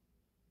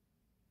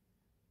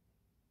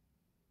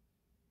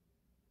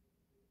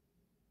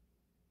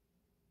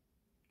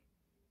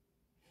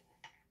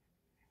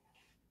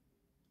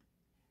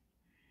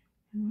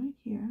 And right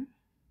here.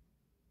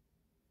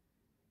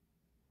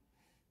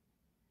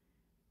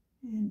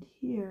 And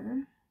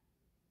here.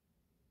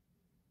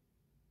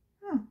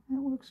 Oh,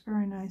 that works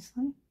very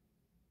nicely.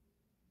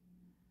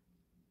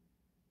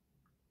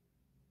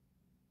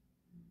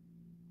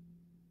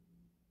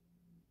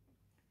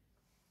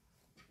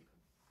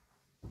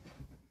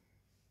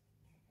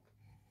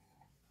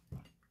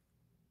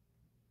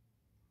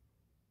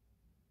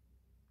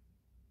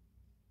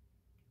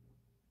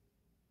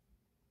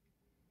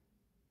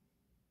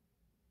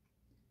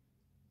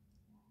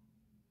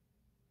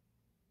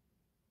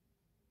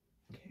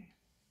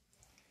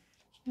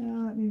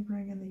 Now let me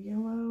bring in the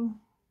yellow.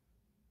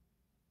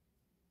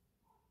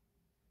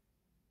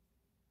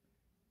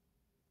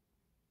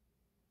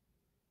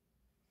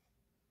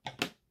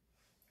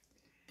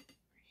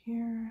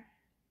 Here.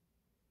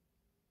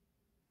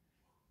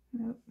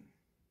 Nope.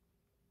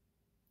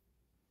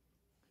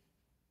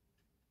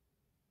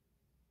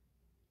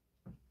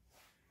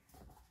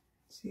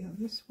 See how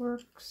this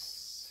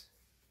works.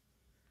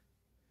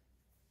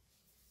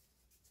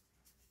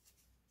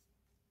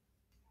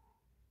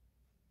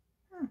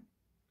 Huh.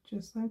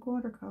 Just like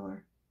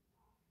watercolor.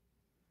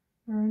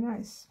 Very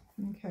nice.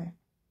 Okay.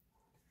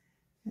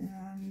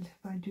 And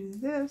if I do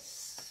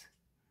this,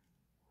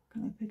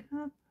 I'm going to pick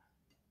up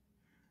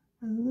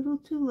a little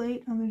too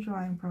late on the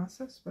drying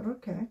process, but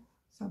okay,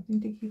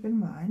 something to keep in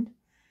mind.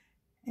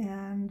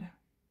 And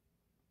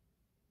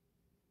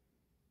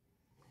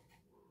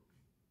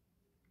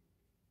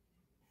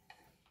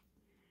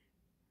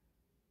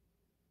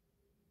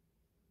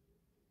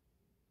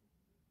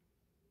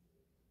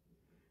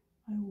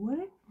I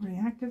wouldn't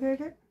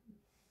reactivate it,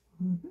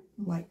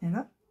 lighten it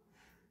up.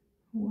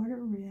 Water,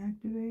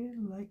 reactivate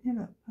it, lighten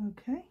it up.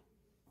 Okay.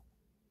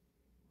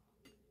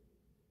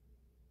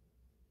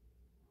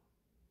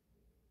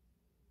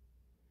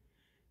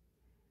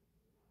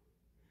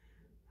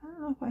 I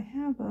don't know if I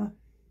have a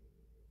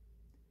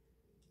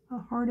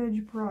hard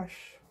edge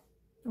brush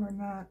or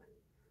not.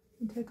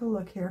 Let me take a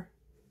look here.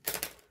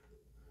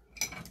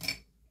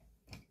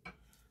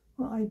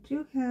 Well, I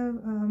do have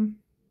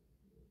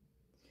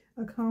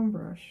a comb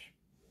brush.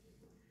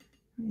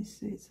 Let me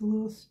see, it's a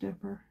little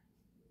stiffer.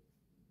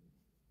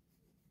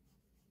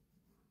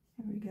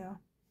 There we go.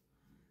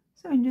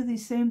 So I can do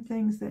these same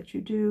things that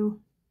you do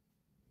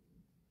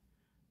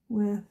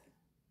with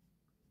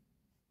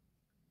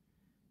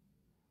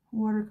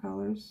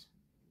watercolors.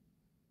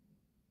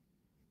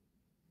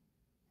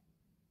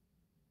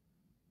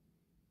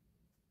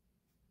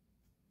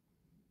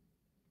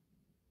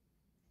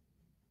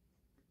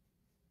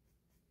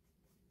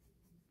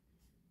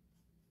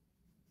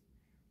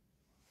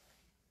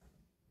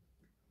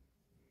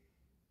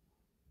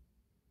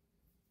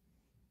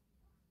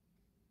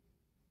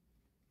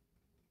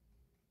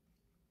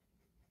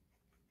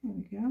 There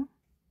we go.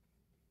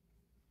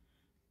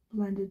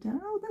 Blend it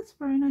down. Oh, that's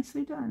very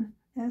nicely done.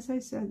 As I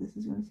said, this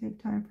is going to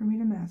take time for me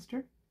to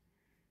master.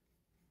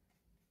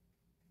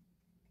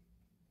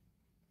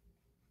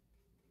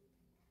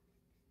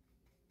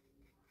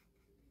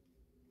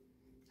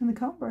 And the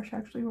comb brush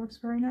actually works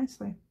very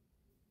nicely.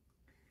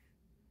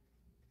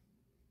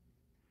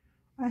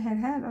 I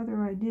had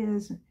other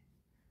ideas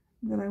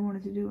that I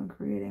wanted to do in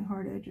creating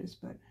hard edges,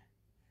 but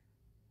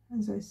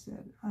as I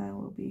said, I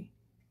will be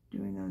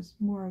doing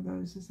more of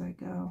those as I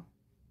go.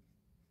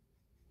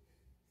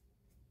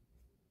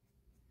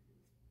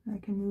 I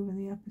can move in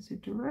the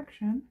opposite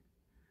direction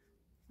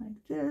like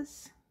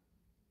this.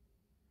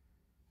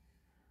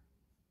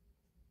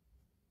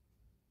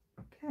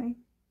 Okay.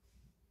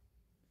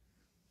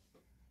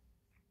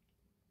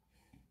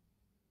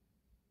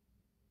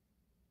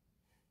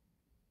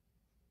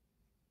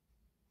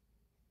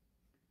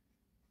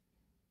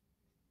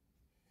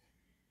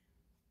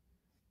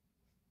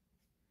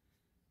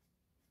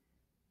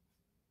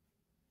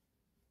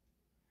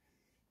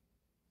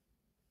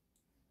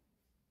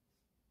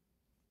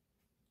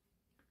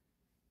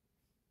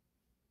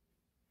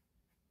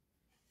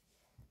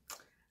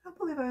 I don't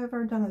believe I've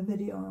ever done a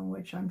video in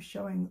which I'm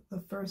showing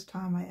the first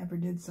time I ever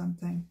did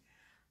something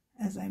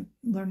as I'm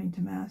learning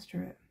to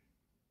master it.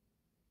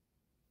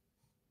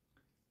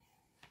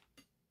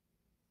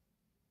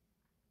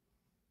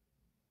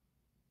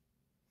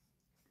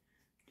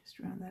 Just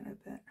round that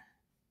a bit.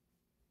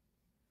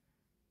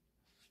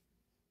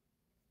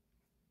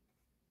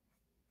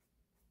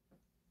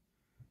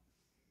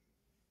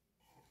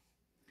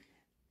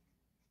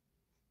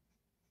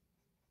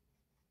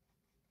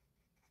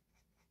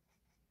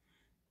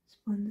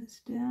 Blend this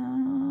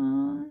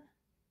down.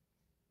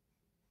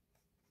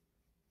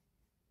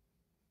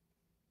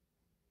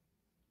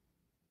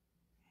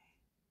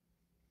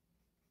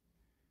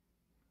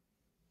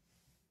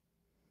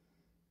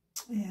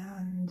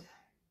 And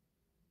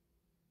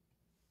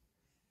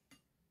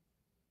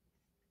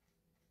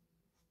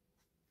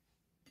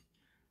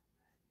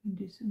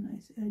do some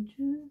nice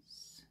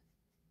edges.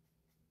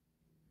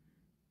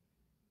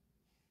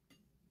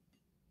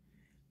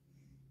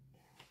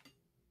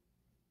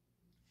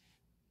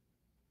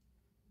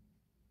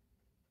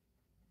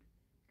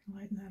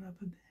 Lighten that up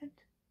a bit.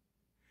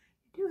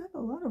 You do have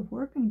a lot of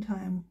working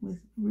time with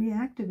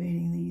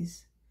reactivating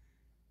these,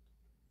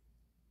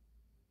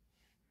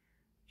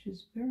 which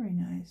is very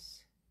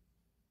nice.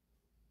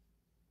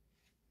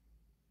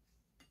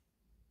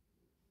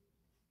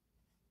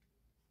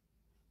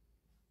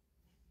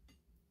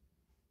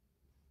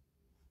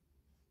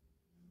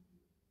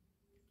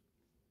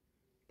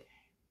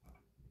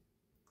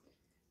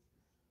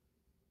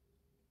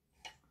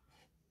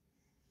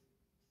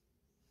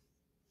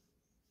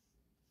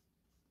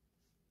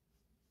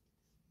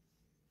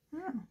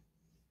 Oh,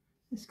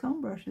 this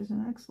comb brush is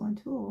an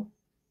excellent tool.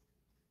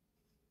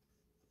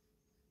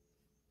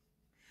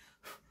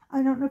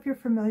 I don't know if you're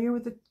familiar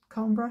with the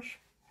comb brush.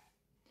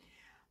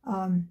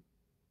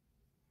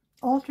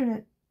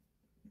 Alternate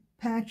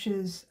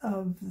patches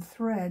of the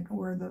thread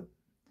or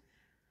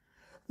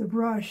the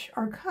brush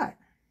are cut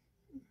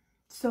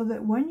so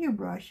that when you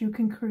brush, you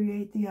can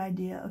create the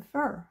idea of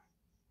fur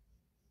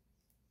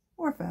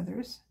or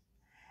feathers.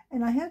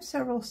 And I have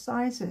several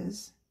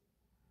sizes,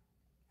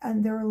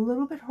 and they're a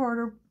little bit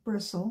harder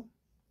bristle,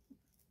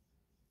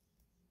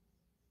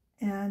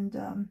 and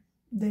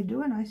they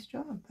do a nice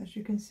job. As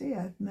you can see,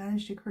 I've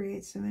managed to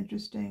create some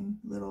interesting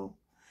little,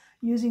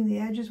 using the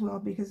edge as well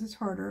because it's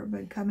harder,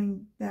 but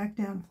coming back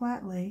down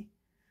flatly,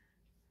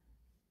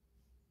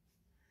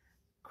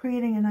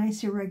 creating a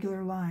nice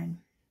irregular line.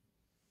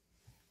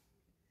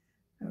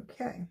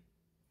 Okay,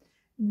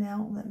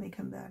 now let me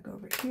come back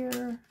over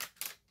here.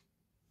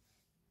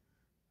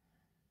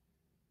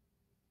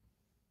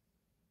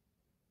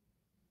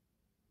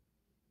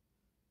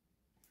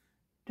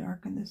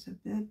 Darken this a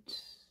bit.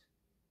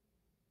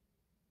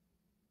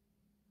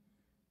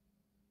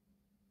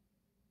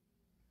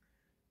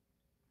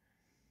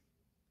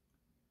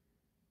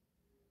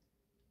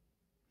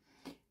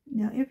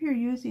 Now, if you're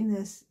using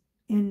this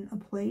in a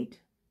plate,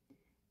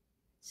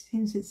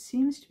 since it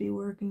seems to be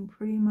working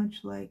pretty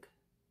much like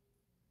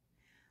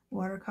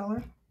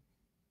watercolor,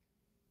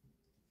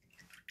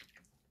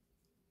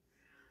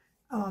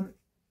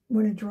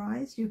 when it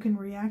dries, you can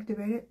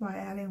reactivate it by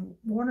adding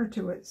water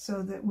to it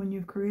so that when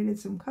you've created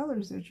some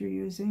colors that you're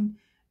using,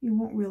 you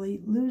won't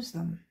really lose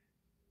them.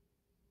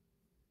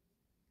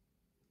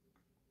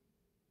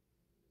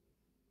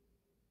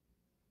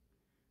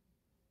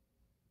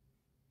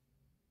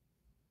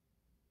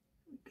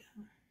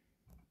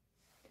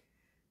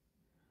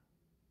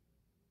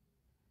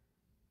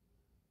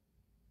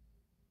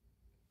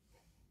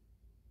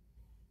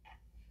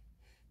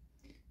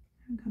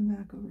 And come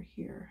back over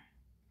here.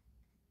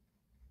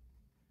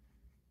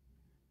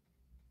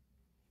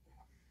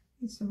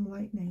 Need some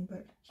lightning,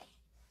 but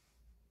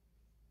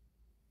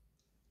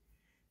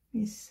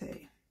let me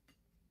see.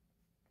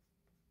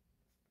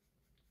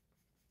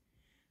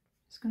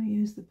 Just going to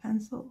use the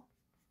pencil,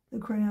 the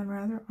crayon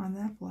rather, on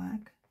that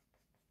black.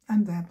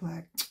 On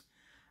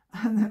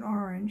that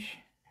orange.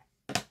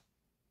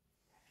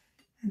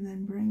 And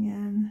then bring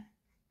in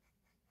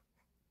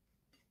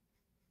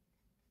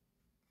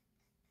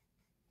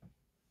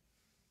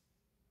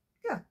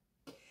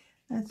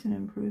that's an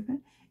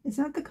improvement. It's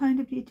not the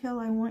kind of detail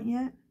I want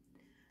yet,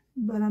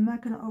 but I'm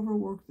not going to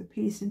overwork the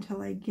piece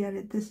until I get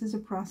it. This is a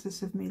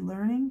process of me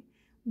learning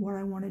what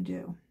I want to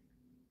do.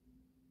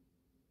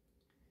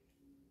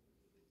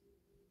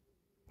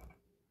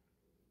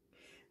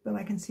 But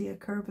I can see a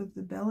curve of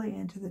the belly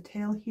into the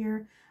tail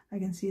here. I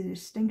can see the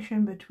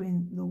distinction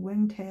between the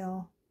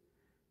wingtail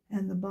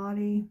and the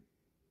body.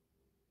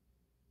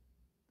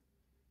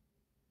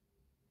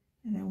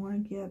 And I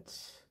want to get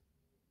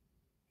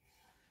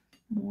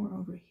more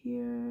over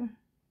here.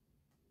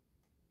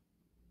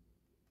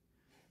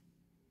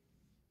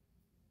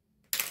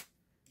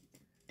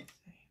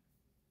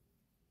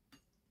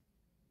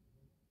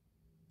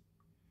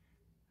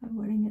 I'm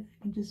wetting it.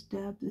 I can just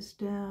dab this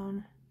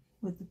down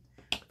with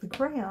the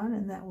crayon,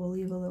 and that will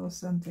leave a little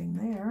something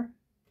there.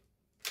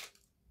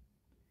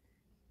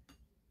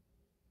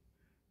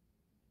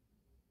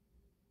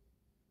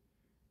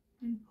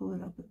 And pull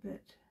it up a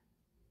bit.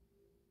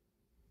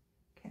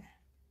 Okay,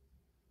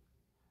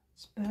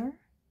 it's better.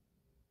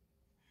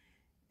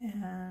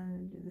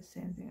 And do the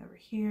same thing over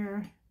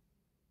here.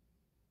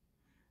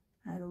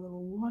 Add a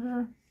little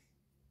water.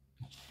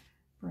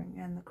 Bring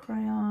in the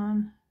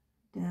crayon.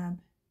 Dab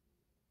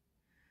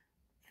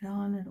it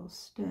on, it'll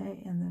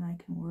stay, and then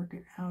I can work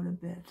it out a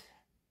bit.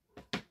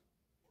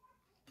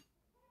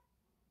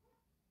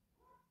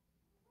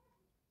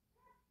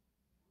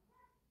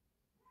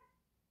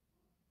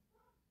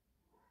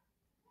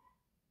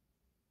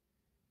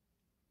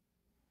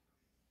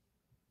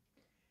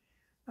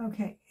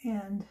 Okay,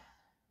 and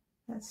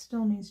that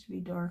still needs to be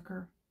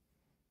darker.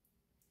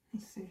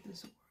 Let's see if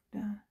this will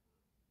work down.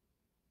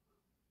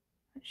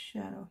 That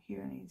shadow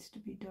here needs to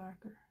be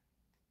darker.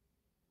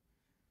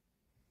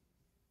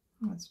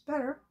 That's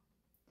better.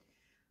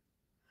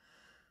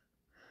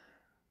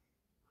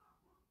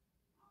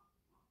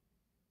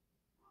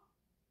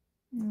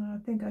 I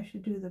think I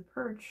should do the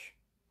perch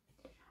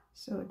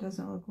so it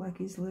doesn't look like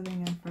he's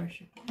living in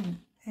fresh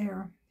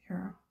air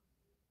here.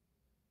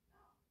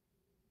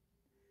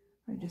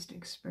 I just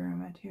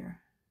experiment here.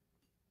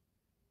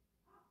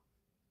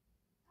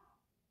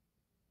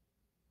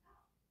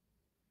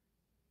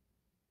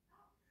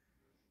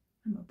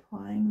 I'm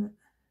applying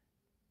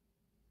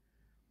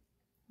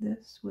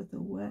this with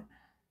a wet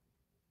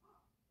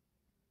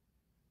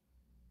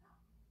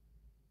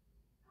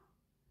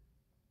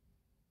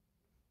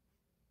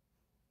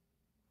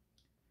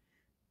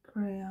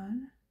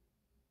crayon.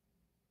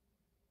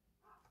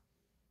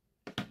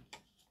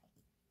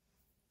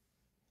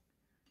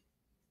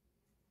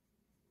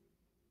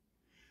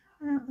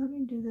 Now, let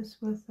me do this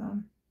with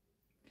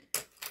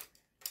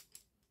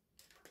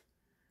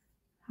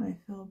my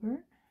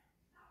filbert.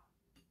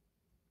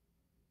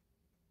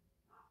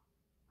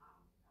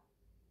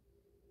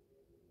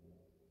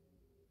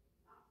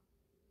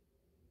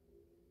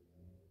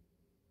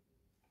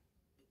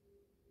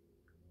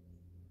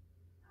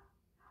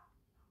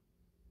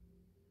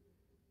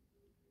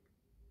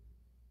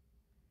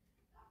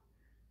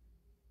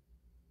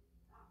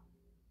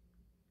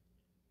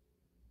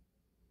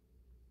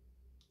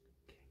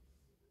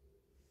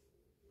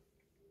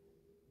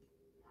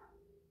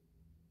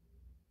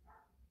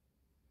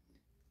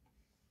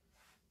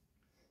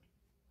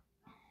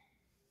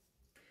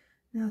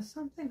 Now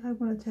something I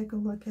want to take a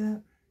look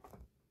at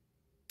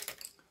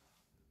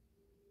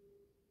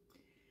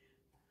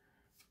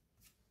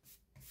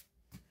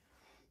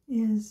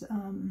is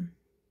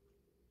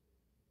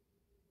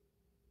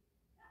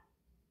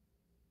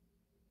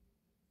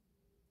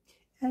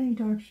adding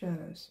dark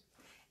shadows.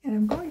 And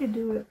I'm going to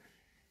do it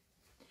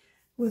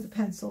with a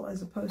pencil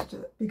as opposed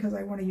to, because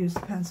I want to use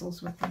the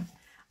pencils with them.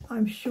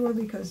 I'm sure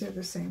because they're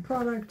the same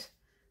product,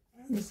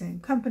 the same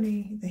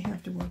company, they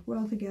have to work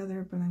well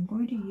together, but I'm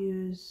going to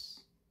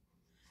use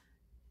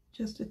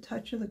just a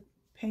touch of the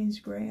Payne's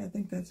Gray. I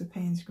think that's a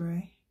Payne's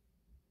Gray.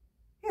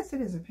 Yes,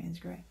 it is a Payne's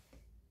Gray.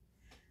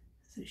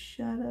 It's a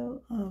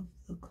shadow of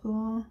the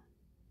claw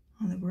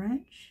on the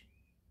branch.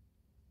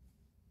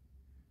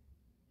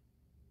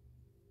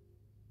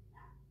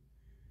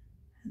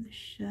 And the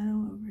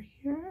shadow over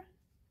here.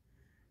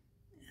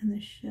 And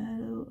the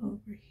shadow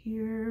over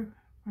here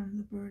from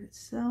the bird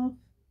itself.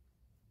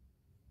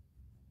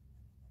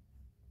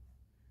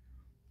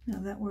 Now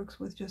that works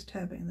with just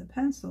having the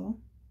pencil.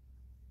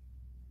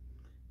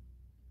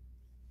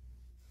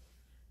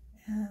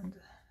 And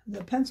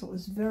the pencil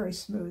is very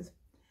smooth.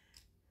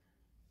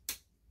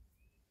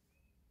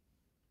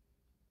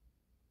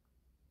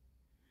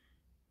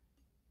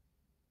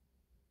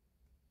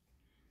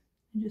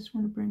 I just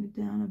want to bring it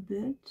down a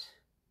bit.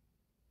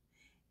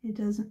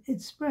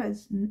 It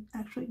spreads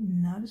actually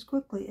not as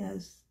quickly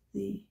as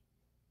the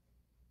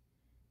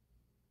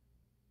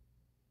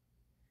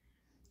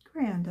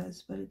crayon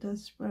does, but it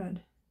does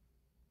spread.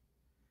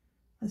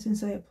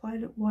 Since I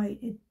applied it wet,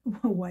 it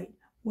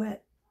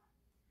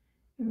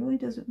really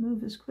doesn't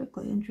move as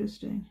quickly.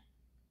 Interesting.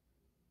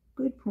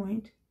 Good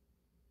point.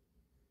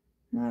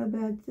 Not a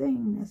bad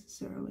thing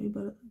necessarily,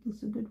 but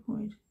it's a good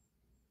point.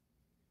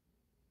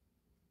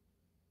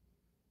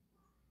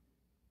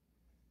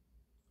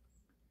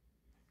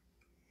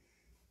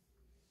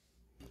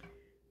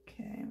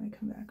 Okay, let me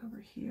come back over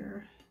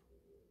here.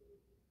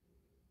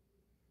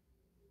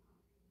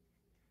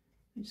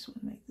 I just want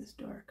to make this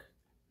dark.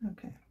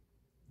 Okay.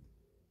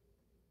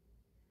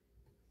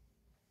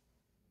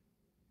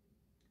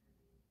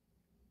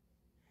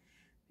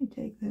 Let me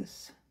take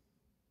this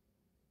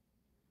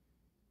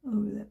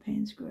over that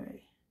Payne's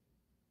Gray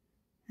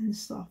and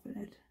soften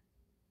it.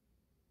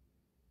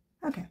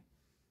 Okay.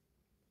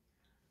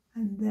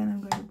 And then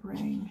I'm going to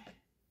bring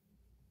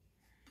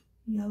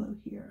yellow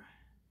here.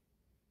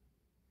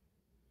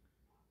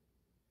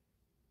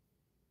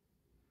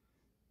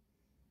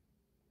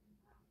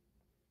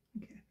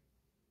 Okay.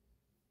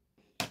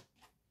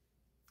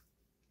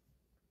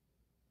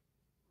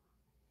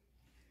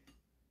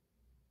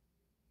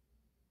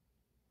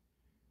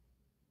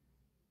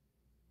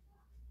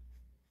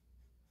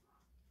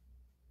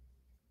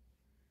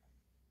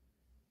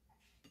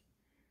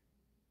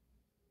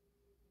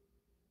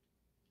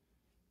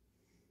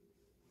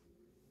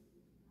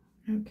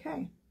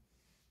 Okay.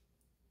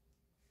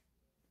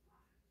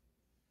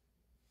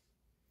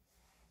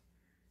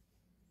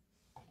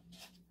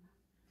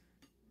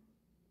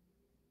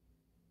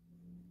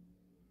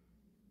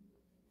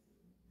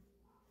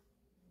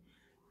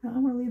 Now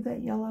I'm going to leave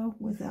that yellow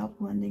without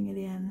blending it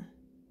in.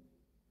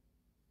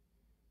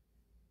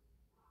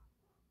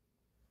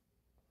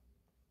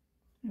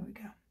 There we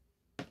go.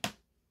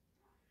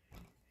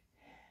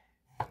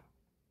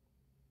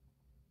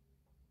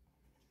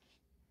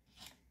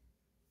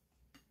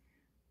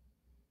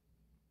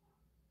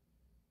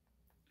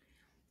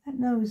 That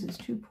nose is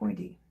too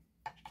pointy.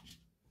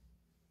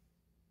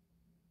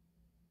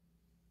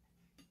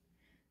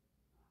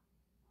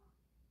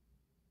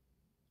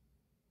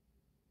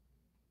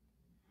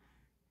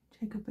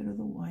 Take a bit of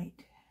the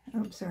white.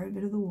 Oh, sorry, a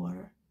bit of the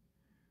water.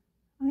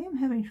 I am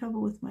having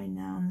trouble with my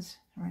nouns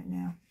right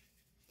now.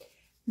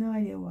 No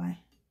idea why.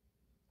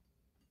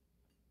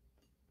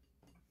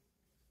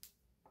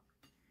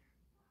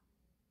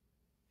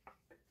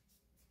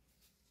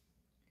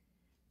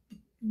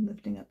 I'm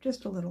lifting up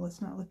just a little.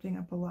 It's not lifting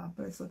up a lot,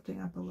 but it's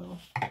lifting up a little.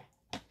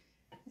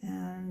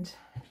 And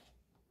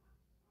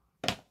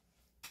I'm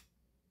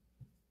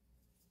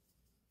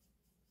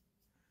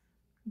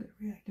going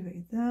to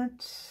reactivate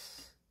that.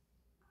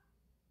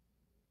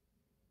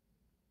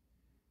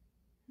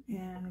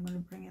 And I'm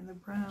going to bring in the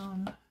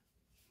brown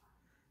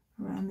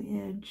around the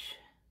edge.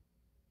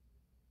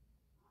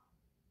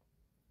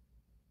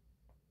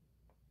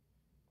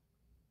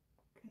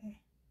 Okay.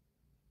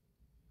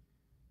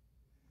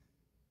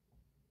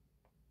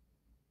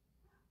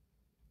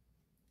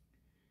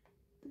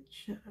 The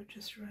shadow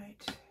just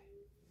right.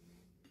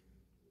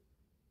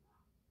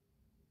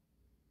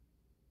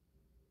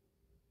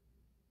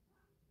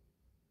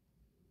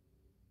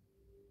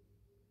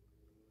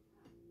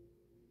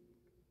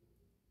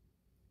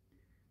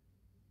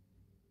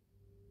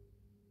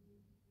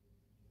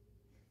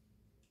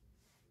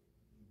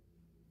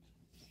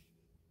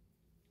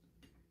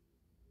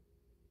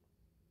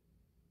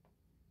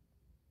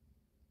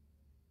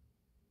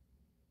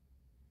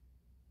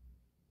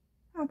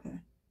 Okay.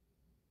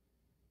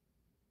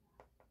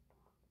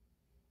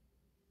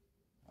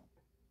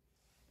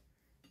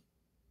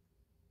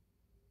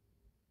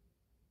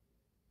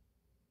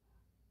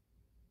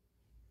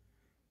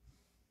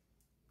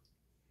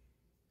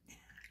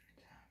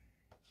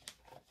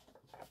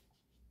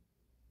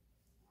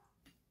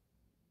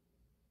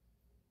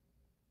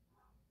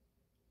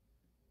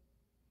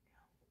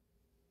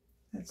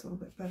 That's a little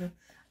bit better.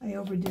 I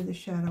overdid the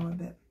shadow a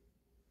bit.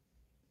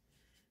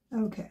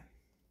 Okay.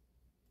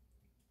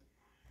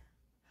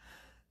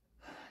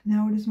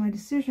 Now it is my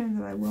decision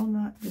that I will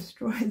not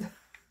destroy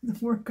the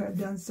work I've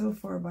done so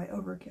far by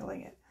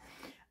overkilling it.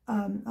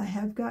 I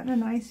have gotten a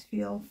nice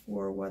feel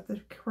for what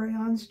the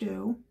crayons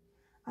do.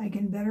 I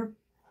can better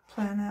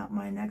plan out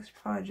my next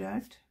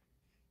project,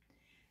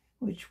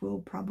 which will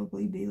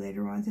probably be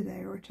later on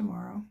today or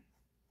tomorrow.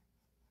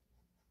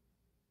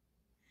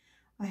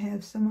 I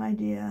have some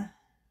idea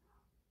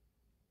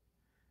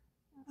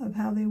of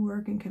how they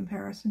work in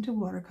comparison to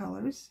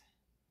watercolors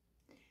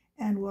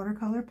and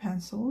watercolor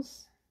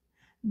pencils.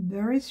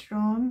 Very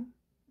strong,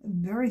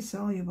 very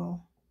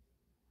soluble.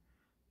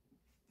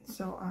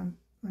 So I'm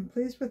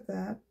pleased with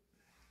that.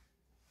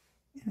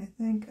 And I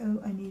think,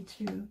 oh, I need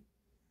to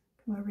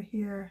come over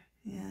here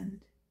and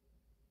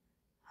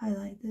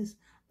highlight this.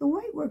 The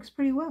white works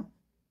pretty well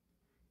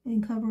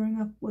in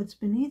covering up what's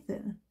beneath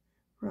it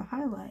for a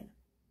highlight.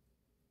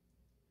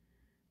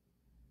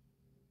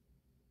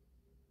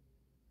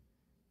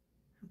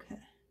 Okay,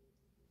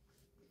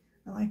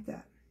 I like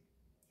that.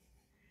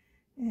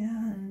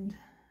 And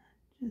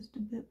just a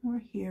bit more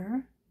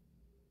here.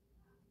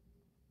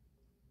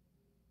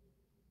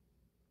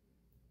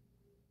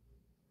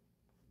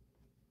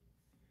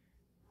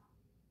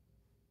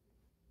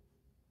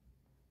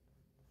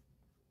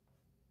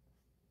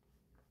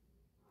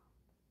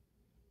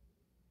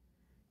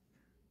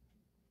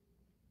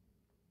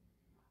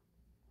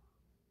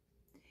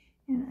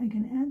 And I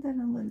can add that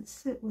and let it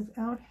sit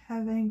without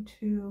having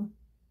to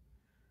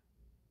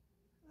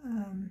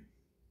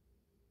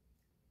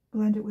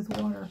blend it with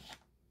water.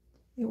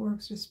 It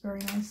works just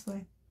very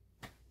nicely.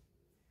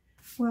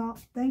 Well,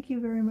 thank you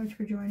very much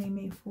for joining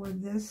me for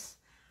this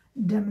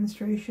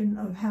demonstration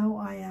of how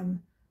I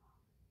am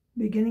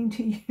beginning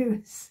to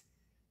use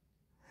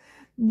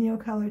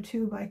Neocolor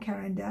 2 by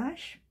Caran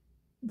D'Ache.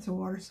 It's a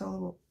water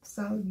soluble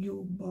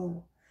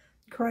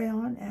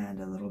crayon, and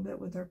a little bit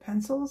with their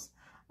pencils.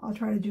 I'll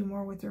try to do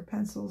more with their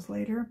pencils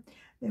later.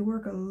 They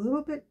work a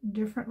little bit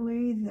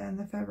differently than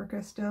the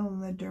Faber-Castell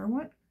and the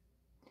Derwent.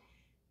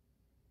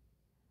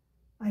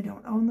 I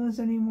don't own those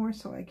anymore,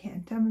 so I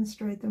can't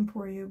demonstrate them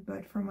for you,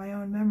 but from my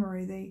own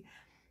memory,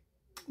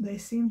 they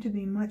seem to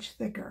be much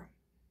thicker,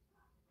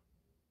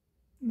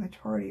 much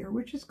hardier,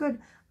 which is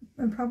good,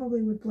 and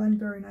probably would blend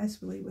very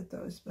nicely with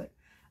those, but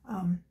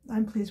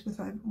I'm pleased with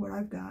what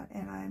I've got,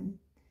 and I'm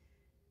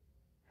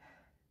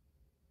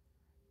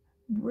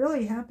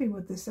really happy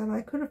with this set.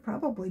 I could have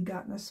probably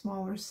gotten a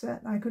smaller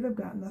set. I could have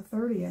gotten a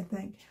 30, I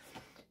think,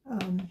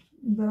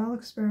 but I'll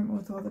experiment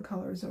with all the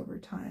colors over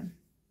time.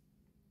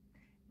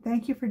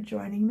 Thank you for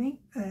joining me,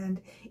 and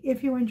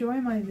if you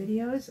enjoy my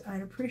videos,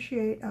 I'd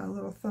appreciate a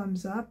little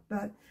thumbs up,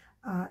 but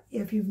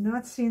if you've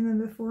not seen them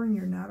before and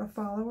you're not a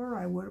follower,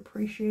 I would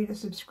appreciate a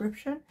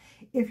subscription.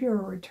 If you're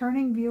a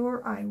returning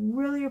viewer, I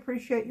really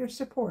appreciate your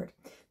support.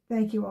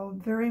 Thank you all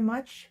very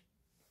much.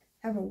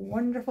 Have a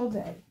wonderful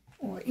day,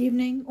 or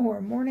evening, or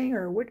morning,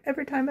 or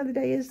whatever time of the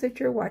day is that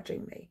you're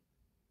watching me.